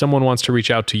 If someone wants to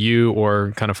reach out to you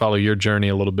or kind of follow your journey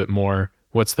a little bit more,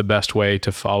 what's the best way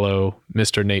to follow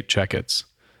Mr. Nate Checketts?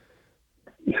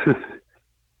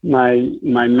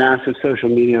 my massive social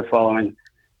media following.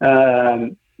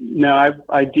 No,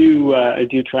 I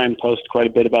do try and post quite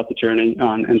a bit about the journey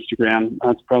on Instagram.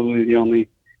 That's probably the only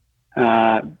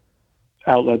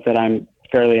outlet that I'm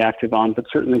fairly active on, but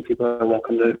certainly people are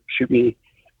welcome to shoot me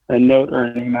a note or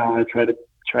an email. I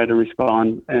try to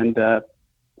respond and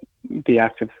be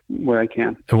active where I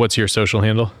can. And what's your social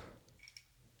handle?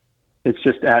 It's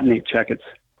just at Nate Checketts.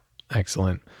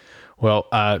 Excellent. Well,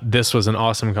 this was an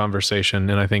awesome conversation,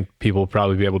 and I think people will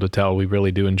probably be able to tell we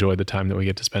really do enjoy the time that we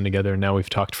get to spend together. Now we've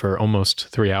talked for almost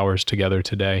 3 hours together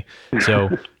today. So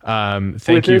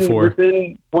thank you for...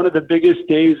 Within one of the biggest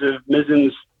days of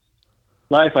Mizen's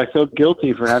life, I feel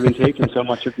guilty for having taken so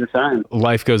much of your time.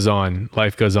 Life goes on.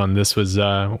 This was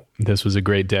a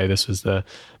great day. This was the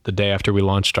day after we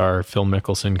launched our Phil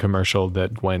Mickelson commercial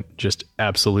that went just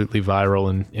absolutely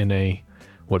viral in a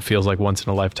what feels like once in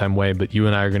a lifetime way. But you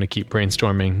and I are going to keep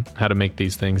brainstorming how to make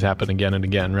these things happen again and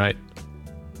again, right?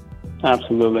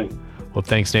 Absolutely. Well,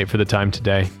 thanks, Nate, for the time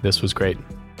today. This was great.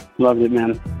 Loved it,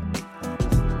 man.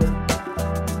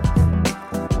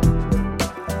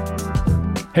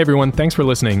 Hey everyone, thanks for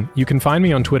listening. You can find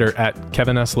me on Twitter at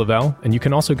Kevin S. Lavelle, and you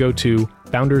can also go to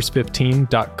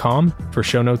founders15.com for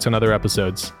show notes and other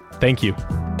episodes. Thank you.